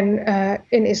 And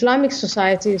in Islamic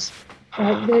societies,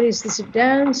 there is this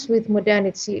dance with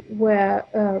modernity where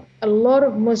a lot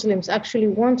of Muslims actually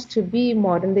want to be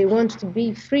modern. They want to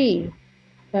be free.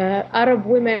 Arab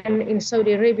women in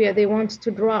Saudi Arabia, they want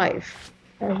to drive.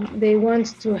 They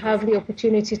want to have the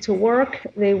opportunity to work.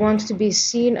 They want to be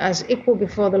seen as equal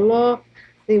before the law.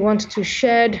 They want to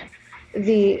shed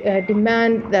the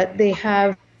demand that they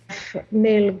have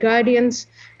male guardians.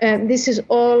 This is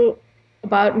all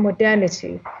about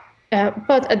modernity.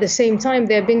 But at the same time,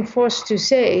 they're being forced to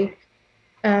say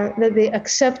that they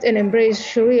accept and embrace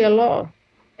Sharia law.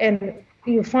 And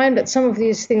you find that some of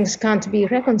these things can't be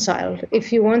reconciled.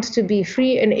 If you want to be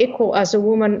free and equal as a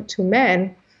woman to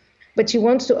men, but you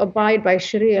want to abide by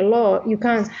Sharia law, you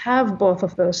can't have both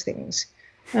of those things.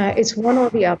 It's one or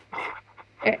the other.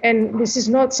 And this is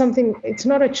not something, it's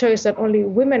not a choice that only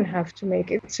women have to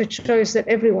make. It's a choice that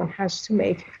everyone has to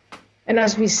make. And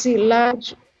as we see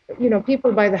large,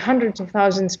 people by the hundreds of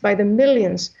thousands, by the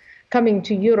millions coming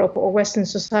to Europe or Western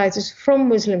societies from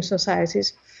Muslim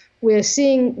societies, we're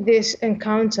seeing this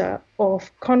encounter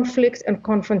of conflict and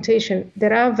confrontation.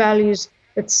 There are values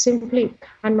that simply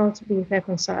cannot be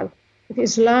reconciled. If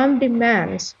Islam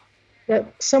demands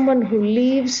that someone who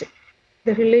leaves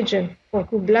the religion or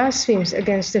who blasphemes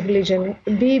against the religion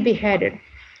be beheaded,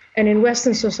 and in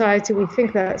Western society we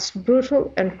think that's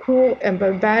brutal and cruel and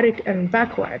barbaric and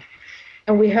backward,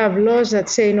 and we have laws that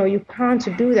say, no, you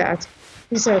can't do that.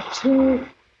 These are two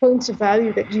points of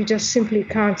value that you just simply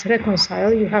can't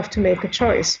reconcile. You have to make a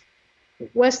choice.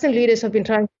 Western leaders have been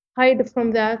trying to hide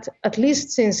from that, at least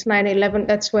since 9/11.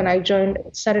 That's when I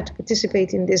started to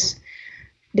participate in this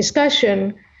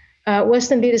discussion.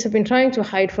 Western leaders have been trying to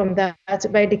hide from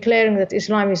that by declaring that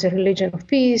Islam is a religion of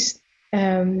peace.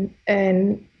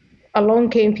 And along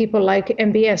came people like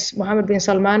MBS, Mohammed bin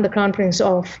Salman, the Crown Prince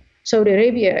of Saudi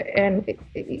Arabia. And,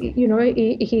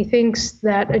 he thinks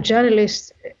that a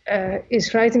journalist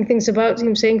is writing things about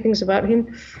him, saying things about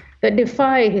him that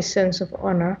defy his sense of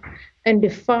honor and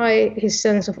defy his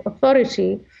sense of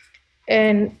authority.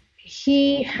 And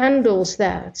he handles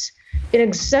that in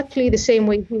exactly the same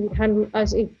way he would handle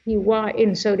as if he were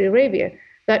in Saudi Arabia.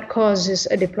 That causes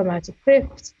a diplomatic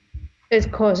rift.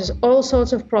 It causes all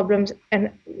sorts of problems.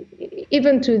 And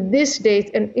even to this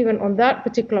date, and even on that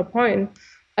particular point,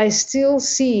 I still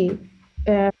see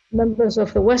members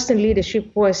of the Western leadership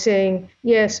who are saying,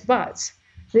 yes, but.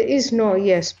 There is no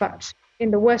yes, but.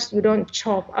 In the West, we don't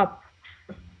chop up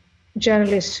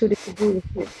journalists who disagree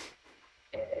with you.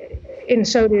 In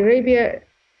Saudi Arabia,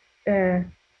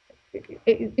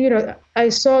 I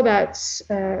saw that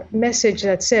message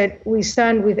that said, we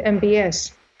stand with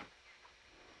MBS.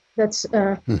 That's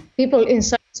people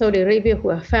inside Saudi Arabia who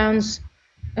are fans,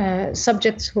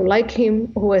 subjects who like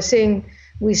him, who are saying,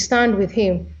 we stand with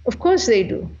him. Of course they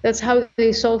do. That's how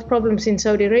they solve problems in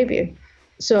Saudi Arabia.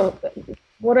 So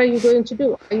what are you going to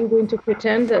do? Are you going to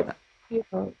pretend that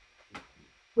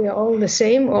we are all the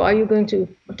same, or are you going to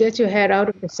get your head out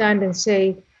of the sand and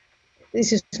say,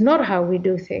 this is not how we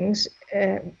do things,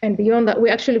 and beyond that,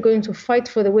 we're actually going to fight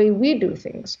for the way we do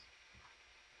things?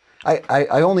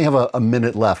 I only have a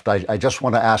minute left. I just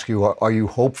want to ask you, are you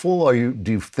hopeful?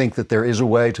 Do you think that there is a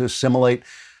way to assimilate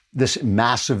this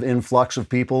massive influx of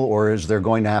people, or is there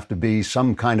going to have to be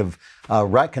some kind of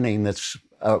reckoning that's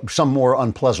some more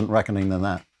unpleasant reckoning than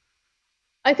that?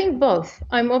 I think both.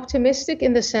 I'm optimistic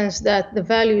in the sense that the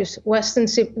values of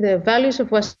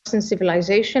Western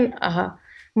civilization are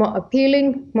more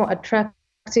appealing, more attractive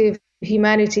to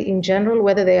humanity in general,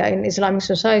 whether they are in Islamic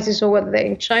societies or whether they're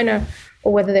in China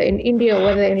or whether they're in India or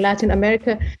whether they're in Latin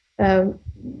America.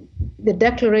 the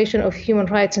Declaration of Human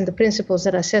Rights and the principles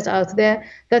that are set out there,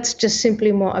 that's just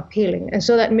simply more appealing. And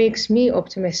so that makes me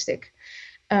optimistic.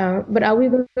 But are we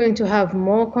going to have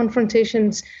more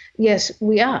confrontations? Yes,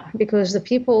 we are, because the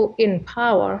people in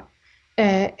power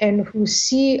and who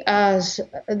see as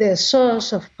their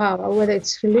source of power, whether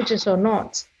it's religious or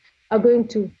not, are going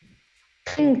to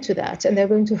cling to that, and they're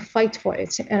going to fight for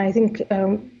it. And I think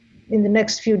in the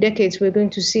next few decades, we're going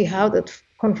to see how that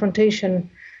confrontation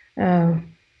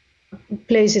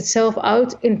plays itself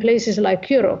out in places like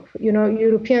Europe. You know,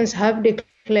 Europeans have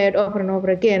declared over and over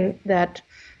again that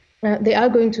they are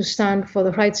going to stand for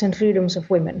the rights and freedoms of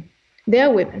women. They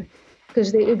are women,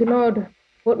 because they ignored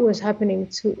what was happening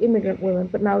to immigrant women,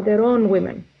 but now their own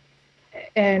women.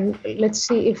 And let's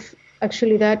see if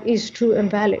actually that is true and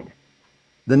valid.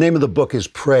 The name of the book is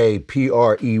Prey,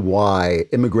 P-R-E-Y,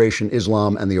 Immigration,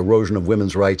 Islam, and the Erosion of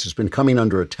Women's Rights. It's been coming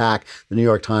under attack. The New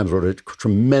York Times wrote a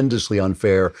tremendously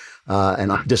unfair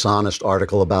and dishonest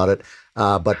article about it.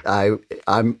 But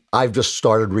I've just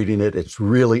started reading it. It's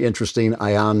really interesting.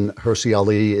 Ayaan Hirsi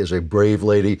Ali is a brave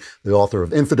lady, the author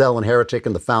of Infidel and Heretic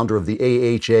and the founder of the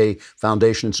AHA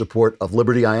Foundation in Support of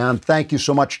Liberty. Ayaan, thank you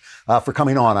so much for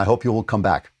coming on. I hope you will come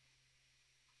back.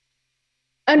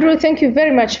 Andrew, thank you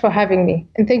very much for having me.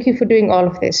 And thank you for doing all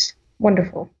of this.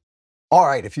 Wonderful. All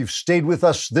right. If you've stayed with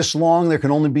us this long, there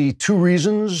can only be two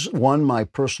reasons. One, my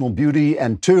personal beauty,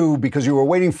 and two, because you were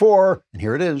waiting for, and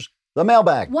here it is, the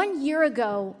mailbag. 1 year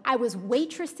ago, I was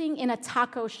waitressing in a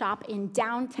taco shop in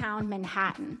downtown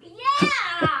Manhattan.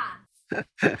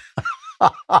 Yeah!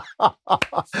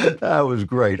 That was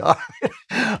great.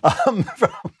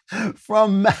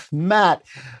 From Matt,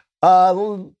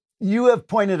 you have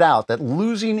pointed out that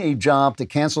losing a job to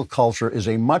cancel culture is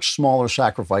a much smaller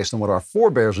sacrifice than what our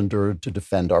forebears endured to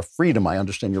defend our freedom. I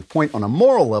understand your point on a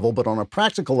moral level, but on a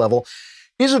practical level,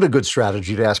 is it a good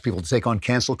strategy to ask people to take on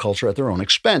cancel culture at their own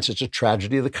expense? It's a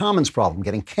tragedy of the commons problem.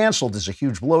 Getting canceled is a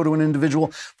huge blow to an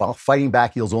individual, while fighting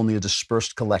back yields only a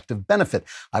dispersed collective benefit.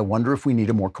 I wonder if we need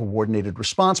a more coordinated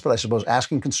response, but I suppose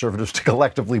asking conservatives to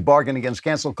collectively bargain against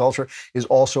cancel culture is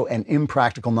also an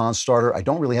impractical non-starter. I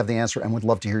don't really have the answer and would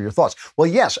love to hear your thoughts. Well,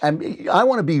 yes, I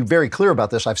want to be very clear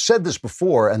about this. I've said this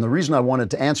before, and the reason I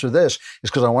wanted to answer this is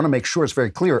because I want to make sure it's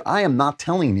very clear. I am not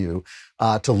telling you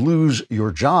to lose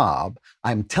your job.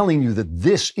 I'm telling you that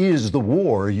this is the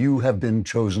war you have been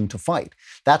chosen to fight.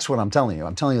 That's what I'm telling you.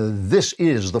 I'm telling you that this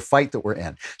is the fight that we're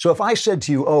in. So if I said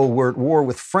to you, oh, we're at war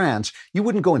with France, you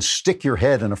wouldn't go and stick your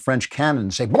head in a French cannon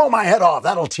and say, blow my head off,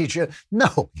 that'll teach you.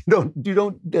 No, you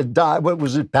don't die. What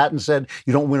was it Patton said?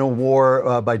 You don't win a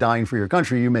war by dying for your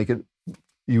country.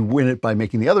 You win it by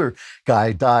making the other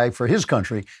guy die for his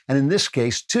country. And in this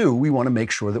case, too, we want to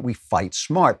make sure that we fight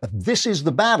smart. But this is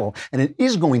the battle, and it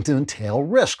is going to entail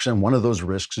risks. And one of those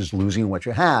risks is losing what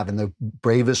you have. And the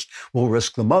bravest will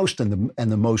risk the most, and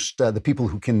the people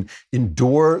who can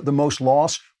endure the most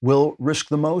loss will risk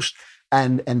the most.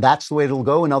 And that's the way it'll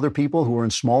go. And other people who are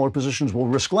in smaller positions will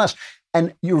risk less.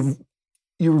 And you're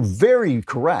very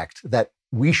correct that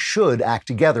we should act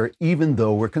together, even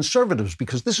though we're conservatives,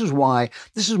 because this is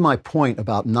my point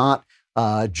about not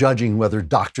judging whether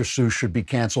Dr. Seuss should be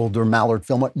canceled or Mallard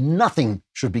Fillmore. Nothing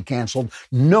should be canceled.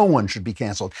 No one should be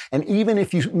canceled. And even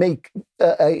if you make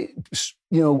a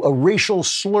racial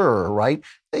slur, right,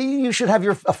 you should have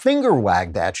a finger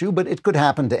wagged at you, but it could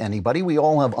happen to anybody. We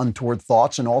all have untoward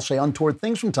thoughts and all say untoward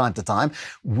things from time to time.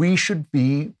 We should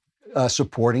be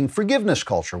supporting forgiveness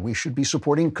culture. We should be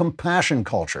supporting compassion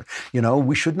culture.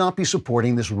 We should not be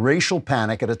supporting this racial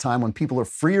panic at a time when people are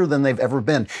freer than they've ever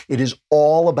been. It is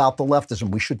all about the leftism.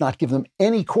 We should not give them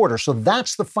any quarter. So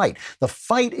that's the fight. The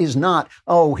fight is not,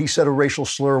 oh, he said a racial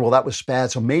slur. Well, that was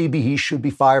bad. So maybe he should be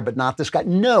fired, but not this guy.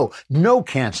 No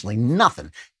canceling,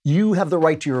 nothing. You have the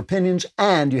right to your opinions,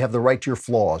 and you have the right to your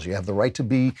flaws. You have the right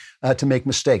to make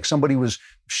mistakes. Somebody was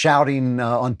shouting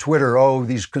on Twitter, oh,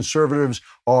 these conservatives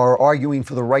are arguing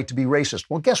for the right to be racist.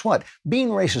 Well, guess what? Being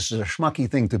racist is a schmucky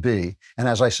thing to be. And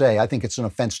as I say, I think it's an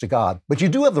offense to God. But you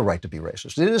do have the right to be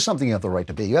racist. It is something you have the right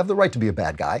to be. You have the right to be a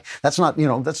bad guy. That's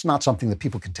not something that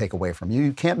people can take away from you.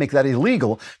 You can't make that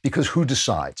illegal, because who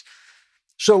decides?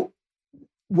 So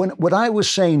what I was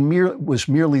saying was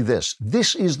merely this.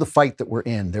 This is the fight that we're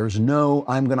in. There's no,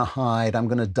 I'm going to hide, I'm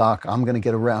going to duck, I'm going to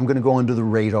get around, I'm going to go under the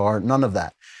radar, none of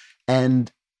that. And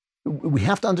we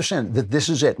have to understand that this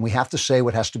is it. And we have to say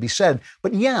what has to be said.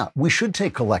 But yeah, we should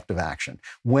take collective action.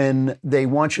 When they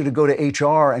want you to go to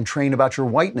HR and train about your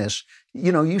whiteness,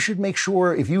 you should make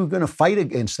sure, if you're going to fight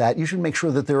against that, you should make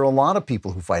sure that there are a lot of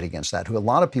people who fight against that, a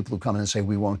lot of people who come in and say,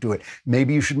 we won't do it.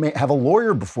 Maybe you should have a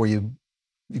lawyer before you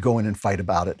go in and fight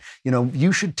about it.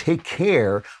 You should take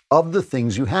care of the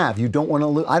things you have. You don't want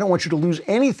to I don't want you to lose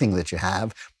anything that you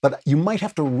have, but you might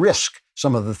have to risk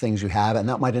some of the things you have, and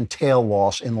that might entail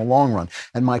loss in the long run.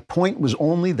 And my point was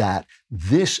only that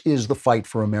this is the fight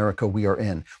for America we are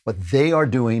in. What they are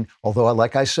doing, although,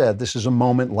 like I said, this is a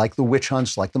moment like the witch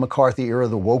hunts, like the McCarthy era,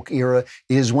 the woke era,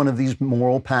 is one of these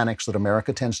moral panics that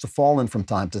America tends to fall in from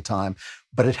time to time.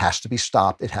 But it has to be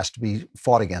stopped. It has to be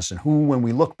fought against. And when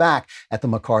we look back at the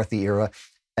McCarthy era,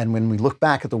 and when we look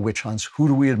back at the witch hunts, who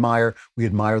do we admire? We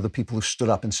admire the people who stood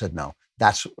up and said no.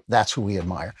 That's who we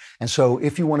admire. And so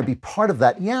if you want to be part of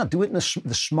that, do it in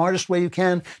the smartest way you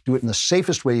can, do it in the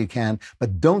safest way you can,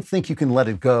 but don't think you can let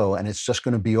it go and it's just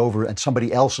going to be over and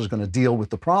somebody else is going to deal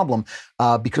with the problem,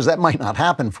 because that might not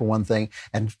happen, for one thing.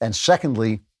 And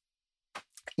secondly,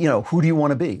 who do you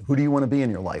want to be? Who do you want to be in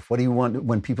your life? What do you want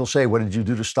when people say, what did you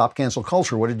do to stop cancel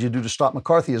culture? What did you do to stop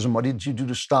McCarthyism? What did you do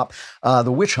to stop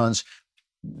the witch hunts?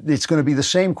 It's going to be the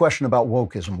same question about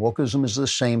wokeism. Wokeism is the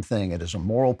same thing. It is a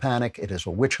moral panic. It is a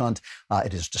witch hunt.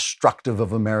 It is destructive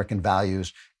of American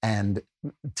values. And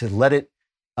to let it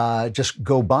just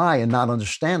go by and not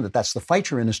understand that that's the fight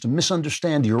you're in is to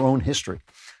misunderstand your own history.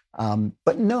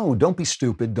 But no, don't be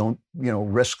stupid. Don't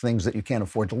risk things that you can't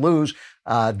afford to lose.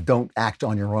 Don't act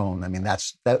on your own. I mean,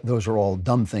 those are all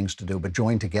dumb things to do. But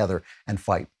join together and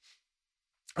fight.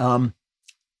 From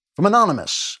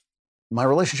Anonymous. My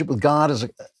relationship with God is a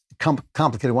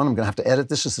complicated one. I'm going to have to edit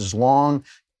this. This is long.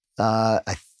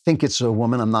 I think it's a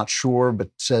woman. I'm not sure, but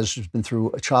says she's been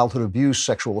through a childhood abuse,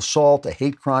 sexual assault, a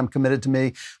hate crime committed to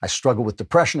me. I struggle with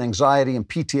depression, anxiety, and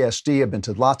PTSD. I've been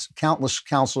to countless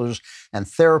counselors and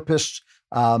therapists.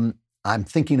 I'm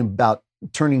thinking about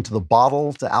turning to the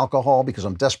bottle, to alcohol, because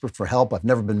I'm desperate for help. I've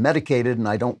never been medicated, and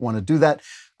I don't want to do that.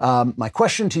 My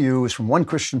question to you is from one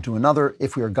Christian to another.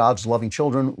 If we are God's loving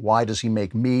children, why does he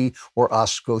make me or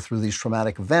us go through these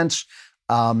traumatic events?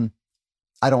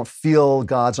 I don't feel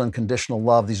God's unconditional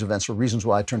love. These events are reasons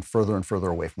why I turn further and further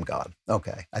away from God.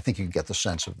 Okay, I think you get the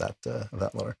sense of that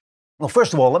letter. Well,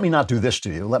 first of all, let me not do this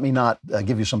to you. Let me not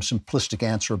give you some simplistic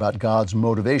answer about God's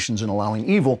motivations in allowing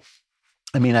evil.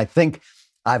 I mean, I think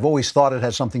I've always thought it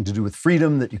has something to do with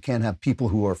freedom, that you can't have people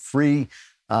who are free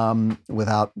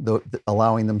without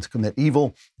allowing them to commit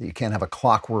evil, that you can't have a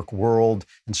clockwork world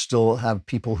and still have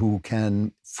people who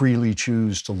can freely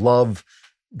choose to love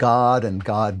God, and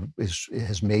God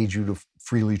has made you to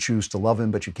freely choose to love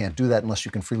him, but you can't do that unless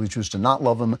you can freely choose to not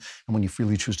love him. And when you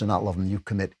freely choose to not love him, you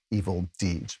commit evil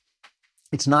deeds.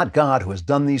 It's not God who has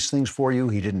done these things for you.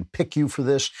 He didn't pick you for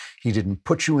this. He didn't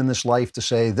put you in this life to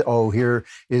say, that, oh, here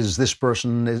is this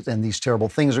person and these terrible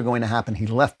things are going to happen. He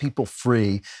left people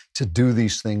free to do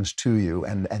these things to you.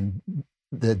 And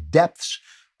the depths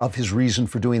of his reason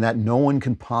for doing that, no one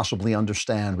can possibly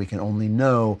understand. We can only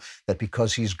know that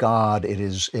because he's God, it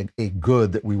is a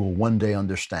good that we will one day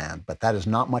understand. But that is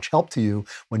not much help to you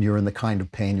when you're in the kind of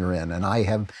pain you're in. And I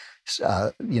have,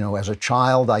 as a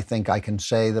child, I think I can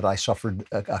say that I suffered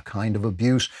a kind of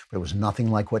abuse, but it was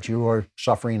nothing like what you are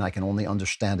suffering. I can only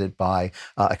understand it by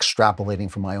extrapolating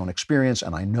from my own experience.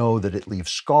 And I know that it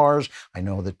leaves scars. I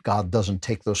know that God doesn't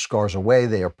take those scars away.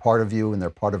 They are part of you and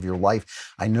they're part of your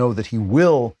life. I know that he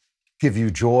will give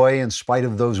you joy in spite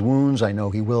of those wounds. I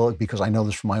know he will, because I know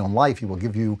this from my own life. He will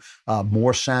give you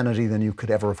more sanity than you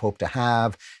could ever have hoped to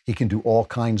have. He can do all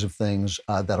kinds of things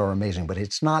that are amazing. But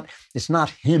it's not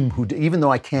him who, even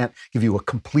though I can't give you a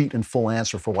complete and full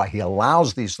answer for why he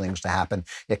allows these things to happen,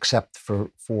 except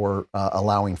for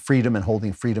allowing freedom and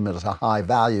holding freedom as a high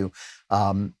value,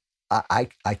 I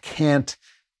can't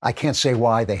say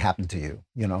why they happen to you.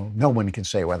 No one can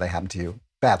say why they happen to you.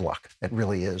 Bad luck. It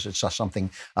really is. It's just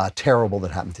something terrible that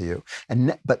happened to you.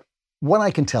 But what I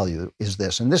can tell you is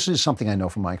this, and this is something I know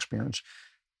from my experience,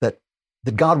 that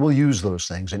God will use those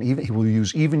things, and he will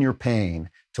use even your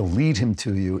pain to lead him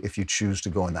to you if you choose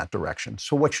to go in that direction.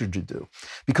 So what should you do?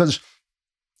 Because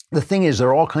the thing is, there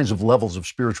are all kinds of levels of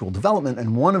spiritual development,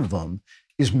 and one of them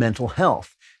is mental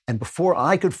health. And before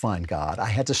I could find God, I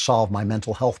had to solve my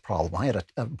mental health problem. I had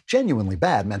a genuinely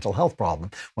bad mental health problem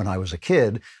when I was a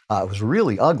kid. It was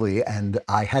really ugly, and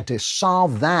I had to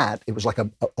solve that. It was like a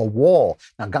wall.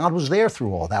 Now, God was there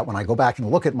through all that. When I go back and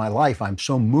look at my life, I'm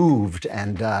so moved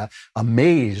and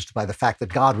amazed by the fact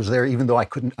that God was there, even though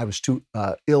I was too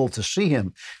ill to see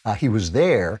him. He was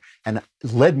there and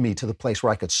led me to the place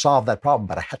where I could solve that problem.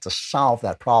 But I had to solve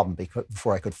that problem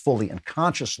before I could fully and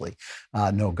consciously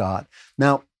know God.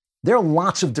 Now, there are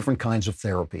lots of different kinds of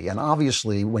therapy. And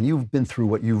obviously, when you've been through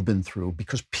what you've been through,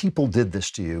 because people did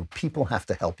this to you, people have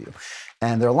to help you.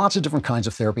 And there are lots of different kinds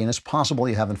of therapy. And it's possible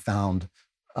you haven't found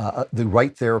the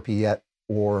right therapy yet,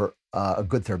 or a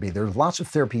good therapy. There's lots of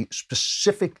therapy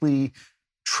specifically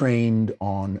trained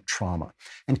on trauma.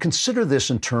 And consider this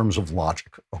in terms of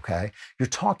logic, okay? You're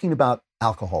talking about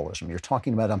alcoholism. You're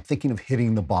talking about, I'm thinking of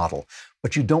hitting the bottle,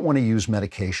 but you don't want to use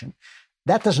medication.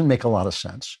 That doesn't make a lot of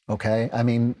sense, okay? I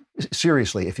mean,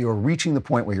 seriously, if you're reaching the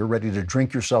point where you're ready to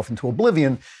drink yourself into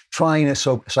oblivion, trying a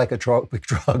psychotropic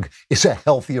drug is a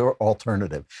healthier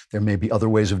alternative. There may be other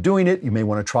ways of doing it. You may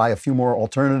want to try a few more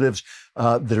alternatives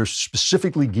that are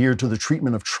specifically geared to the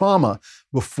treatment of trauma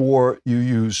before you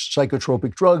use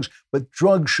psychotropic drugs, but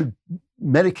drugs should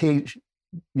medicate,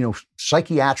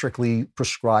 psychiatrically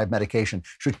prescribed medication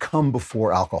should come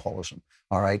before alcoholism,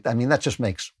 all right? I mean, that just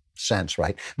makes sense,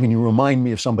 right? I mean, you remind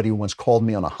me of somebody who once called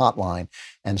me on a hotline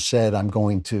and said, I'm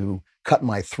going to cut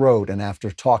my throat. And after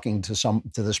talking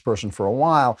to this person for a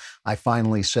while, I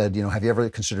finally said, have you ever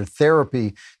considered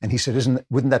therapy? And he said,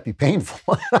 wouldn't that be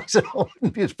painful? I said, oh, it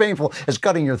wouldn't be as painful as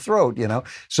cutting your throat,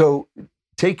 So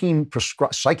taking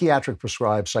psychiatric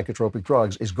prescribed psychotropic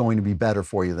drugs is going to be better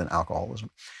for you than alcoholism.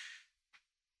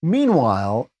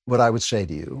 Meanwhile, what I would say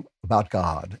to you about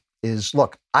God is,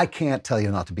 look, I can't tell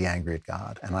you not to be angry at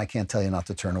God, and I can't tell you not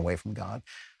to turn away from God.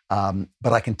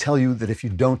 But I can tell you that if you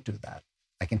don't do that,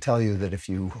 I can tell you that if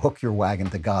you hook your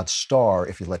wagon to God's star,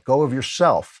 if you let go of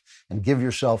yourself and give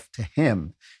yourself to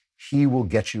Him, He will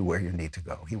get you where you need to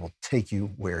go. He will take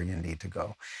you where you need to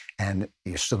go. And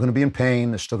you're still going to be in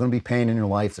pain. There's still going to be pain in your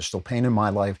life. There's still pain in my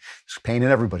life. There's pain in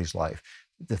everybody's life.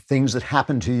 The things that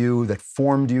happened to you, that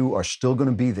formed you, are still going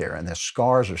to be there, and the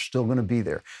scars are still going to be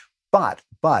there.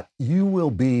 But you will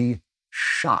be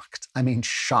shocked. I mean,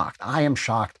 shocked. I am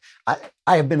shocked. I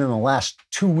have been in the last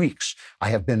 2 weeks, I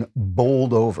have been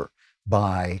bowled over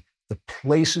by the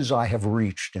places I have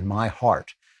reached in my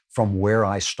heart from where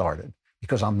I started,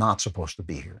 because I'm not supposed to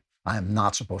be here. I am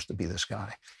not supposed to be this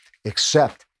guy,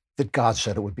 except that God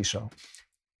said it would be so.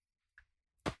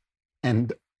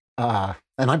 And I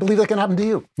believe that can happen to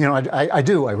you. I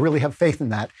do. I really have faith in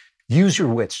that. Use your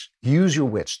wits. Use your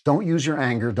wits. Don't use your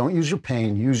anger. Don't use your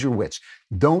pain. Use your wits.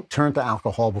 Don't turn to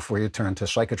alcohol before you turn to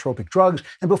psychotropic drugs.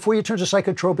 And before you turn to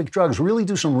psychotropic drugs, really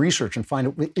do some research and find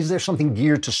out, is there something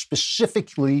geared to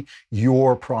specifically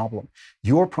your problem?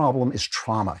 Your problem is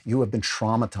trauma. You have been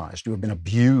traumatized. You have been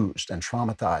abused and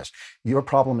traumatized. Your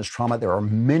problem is trauma. There are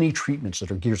many treatments that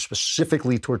are geared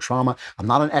specifically toward trauma. I'm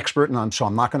not an expert, so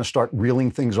I'm not going to start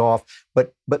reeling things off,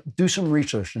 but do some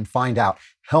research and find out.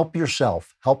 Help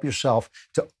yourself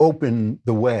to open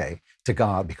the way to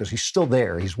God, because He's still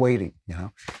there. He's waiting,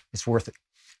 It's worth it.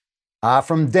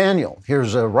 From Daniel,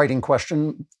 here's a writing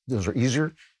question. Those are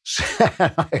easier.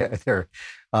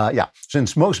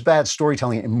 Since most bad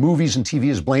storytelling in movies and TV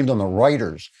is blamed on the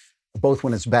writers, both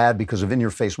when it's bad because of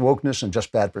in-your-face wokeness and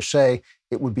just bad per se,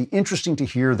 it would be interesting to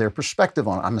hear their perspective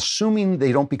on it. I'm assuming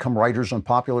they don't become writers on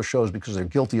popular shows because they're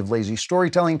guilty of lazy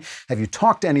storytelling. Have you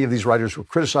talked to any of these writers who are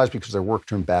criticized because their work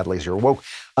turned bad, lazy, or woke?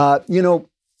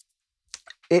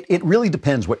 It really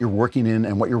depends what you're working in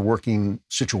and what your working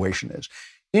situation is.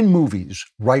 In movies,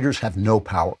 writers have no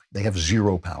power. They have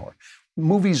zero power.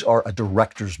 Movies are a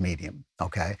director's medium,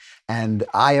 okay? And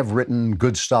I have written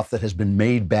good stuff that has been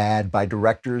made bad by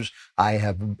directors.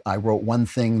 I wrote one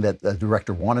thing that the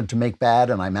director wanted to make bad,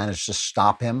 and I managed to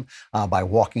stop him by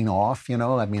walking off,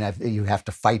 you have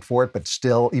to fight for it, but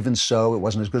still, even so, it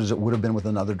wasn't as good as it would have been with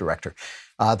another director.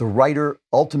 The writer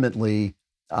ultimately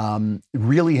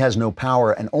really has no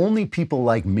power, and only people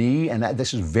like me, and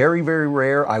this is very, very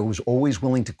rare. I was always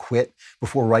willing to quit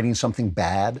before writing something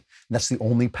bad. And that's the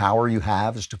only power you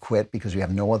have, is to quit, because you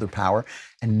have no other power.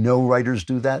 And no writers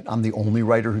do that. I'm the only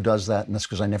writer who does that, and that's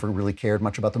because I never really cared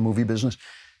much about the movie business,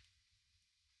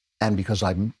 and because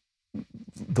I'm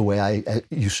the way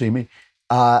you see me.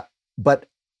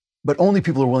 But only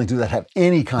people who are willing to do that have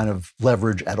any kind of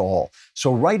leverage at all.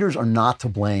 So writers are not to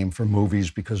blame for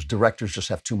movies because directors just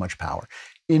have too much power.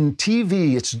 In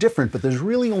TV, it's different, but there's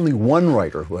really only one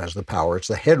writer who has the power. It's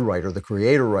the head writer, the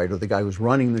creator writer, the guy who's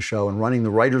running the show and running the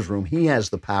writer's room. He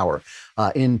has the power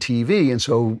in TV. And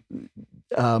so,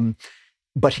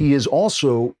 but he is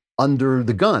also under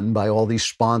the gun by all these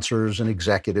sponsors and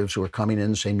executives who are coming in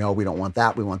and saying, no, we don't want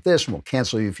that, we want this, and we'll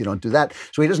cancel you if you don't do that.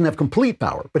 So he doesn't have complete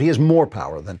power, but he has more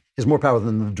power than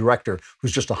the director,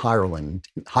 who's just a hireling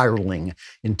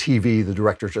in TV. The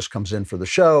director just comes in for the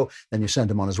show, then you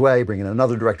send him on his way, bring in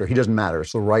another director. He doesn't matter.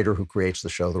 It's the writer who creates the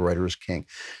show. The writer is king.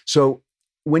 So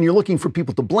when you're looking for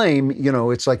people to blame,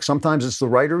 it's like sometimes it's the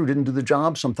writer who didn't do the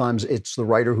job. Sometimes it's the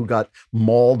writer who got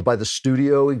mauled by the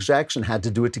studio execs and had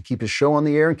to do it to keep his show on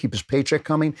the air and keep his paycheck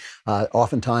coming.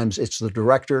 Oftentimes it's the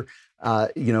director.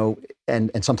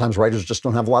 and sometimes writers just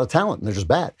don't have a lot of talent and they're just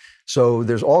bad. So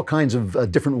there's all kinds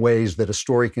of different ways that a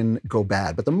story can go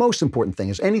bad. But the most important thing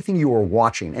is anything you are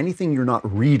watching, anything you're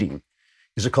not reading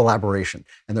is a collaboration.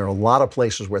 And there are a lot of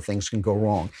places where things can go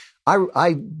wrong.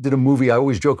 I did a movie, I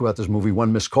always joke about this movie,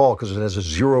 One Missed Call, because it has a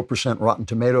 0% Rotten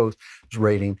Tomatoes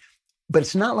rating. But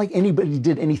it's not like anybody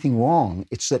did anything wrong.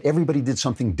 It's that everybody did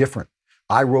something different.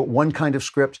 I wrote one kind of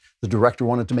script. The director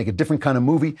wanted to make a different kind of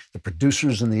movie. The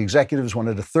producers and the executives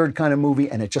wanted a third kind of movie,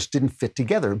 and it just didn't fit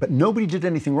together. But nobody did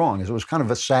anything wrong. It was kind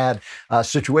of a sad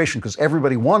situation because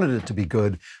everybody wanted it to be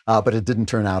good, but it didn't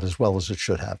turn out as well as it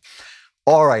should have.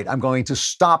 All right, I'm going to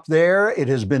stop there. It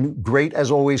has been great,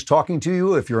 as always, talking to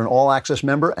you. If you're an All Access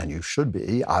member, and you should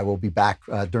be, I will be back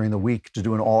during the week to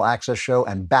do an All Access show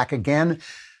and back again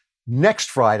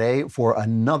next Friday for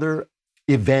another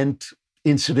event,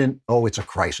 incident. Oh, it's a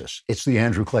crisis. It's the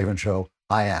Andrew Klavan Show.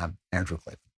 I am Andrew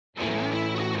Klavan.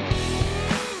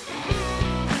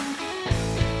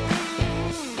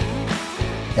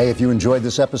 Hey, if you enjoyed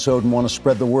this episode and want to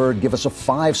spread the word, give us a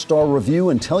 5-star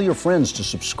review and tell your friends to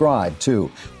subscribe, too.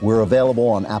 We're available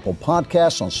on Apple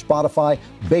Podcasts, on Spotify,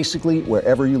 basically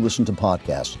wherever you listen to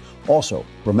podcasts. Also,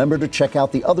 remember to check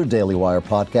out the other Daily Wire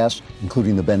podcasts,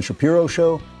 including The Ben Shapiro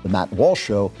Show, The Matt Walsh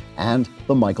Show, and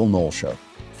The Michael Knowles Show.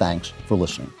 Thanks for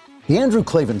listening. The Andrew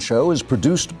Klavan Show is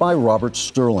produced by Robert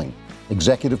Sterling.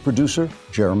 Executive producer,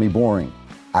 Jeremy Boring.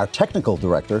 Our technical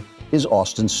director is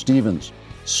Austin Stevens.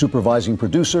 Supervising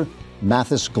producer,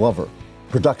 Mathis Glover.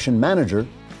 Production manager,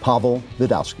 Pavel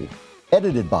Vidowski.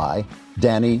 Edited by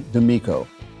Danny D'Amico.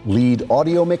 Lead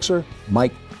audio mixer,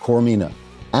 Mike Coromina.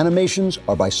 Animations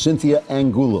are by Cynthia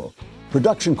Angulo.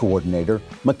 Production coordinator,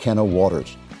 McKenna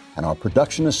Waters. And our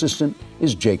production assistant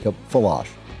is Jacob Falash.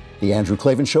 The Andrew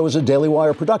Klavan Show is a Daily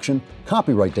Wire production.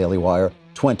 Copyright Daily Wire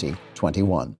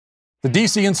 2021. The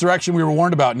D.C. insurrection we were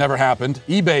warned about never happened.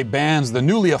 eBay bans the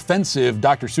newly offensive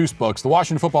Dr. Seuss books. The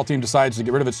Washington football team decides to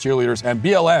get rid of its cheerleaders. And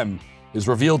BLM is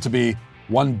revealed to be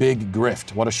one big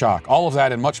grift. What a shock. All of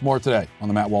that and much more today on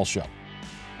The Matt Walsh Show.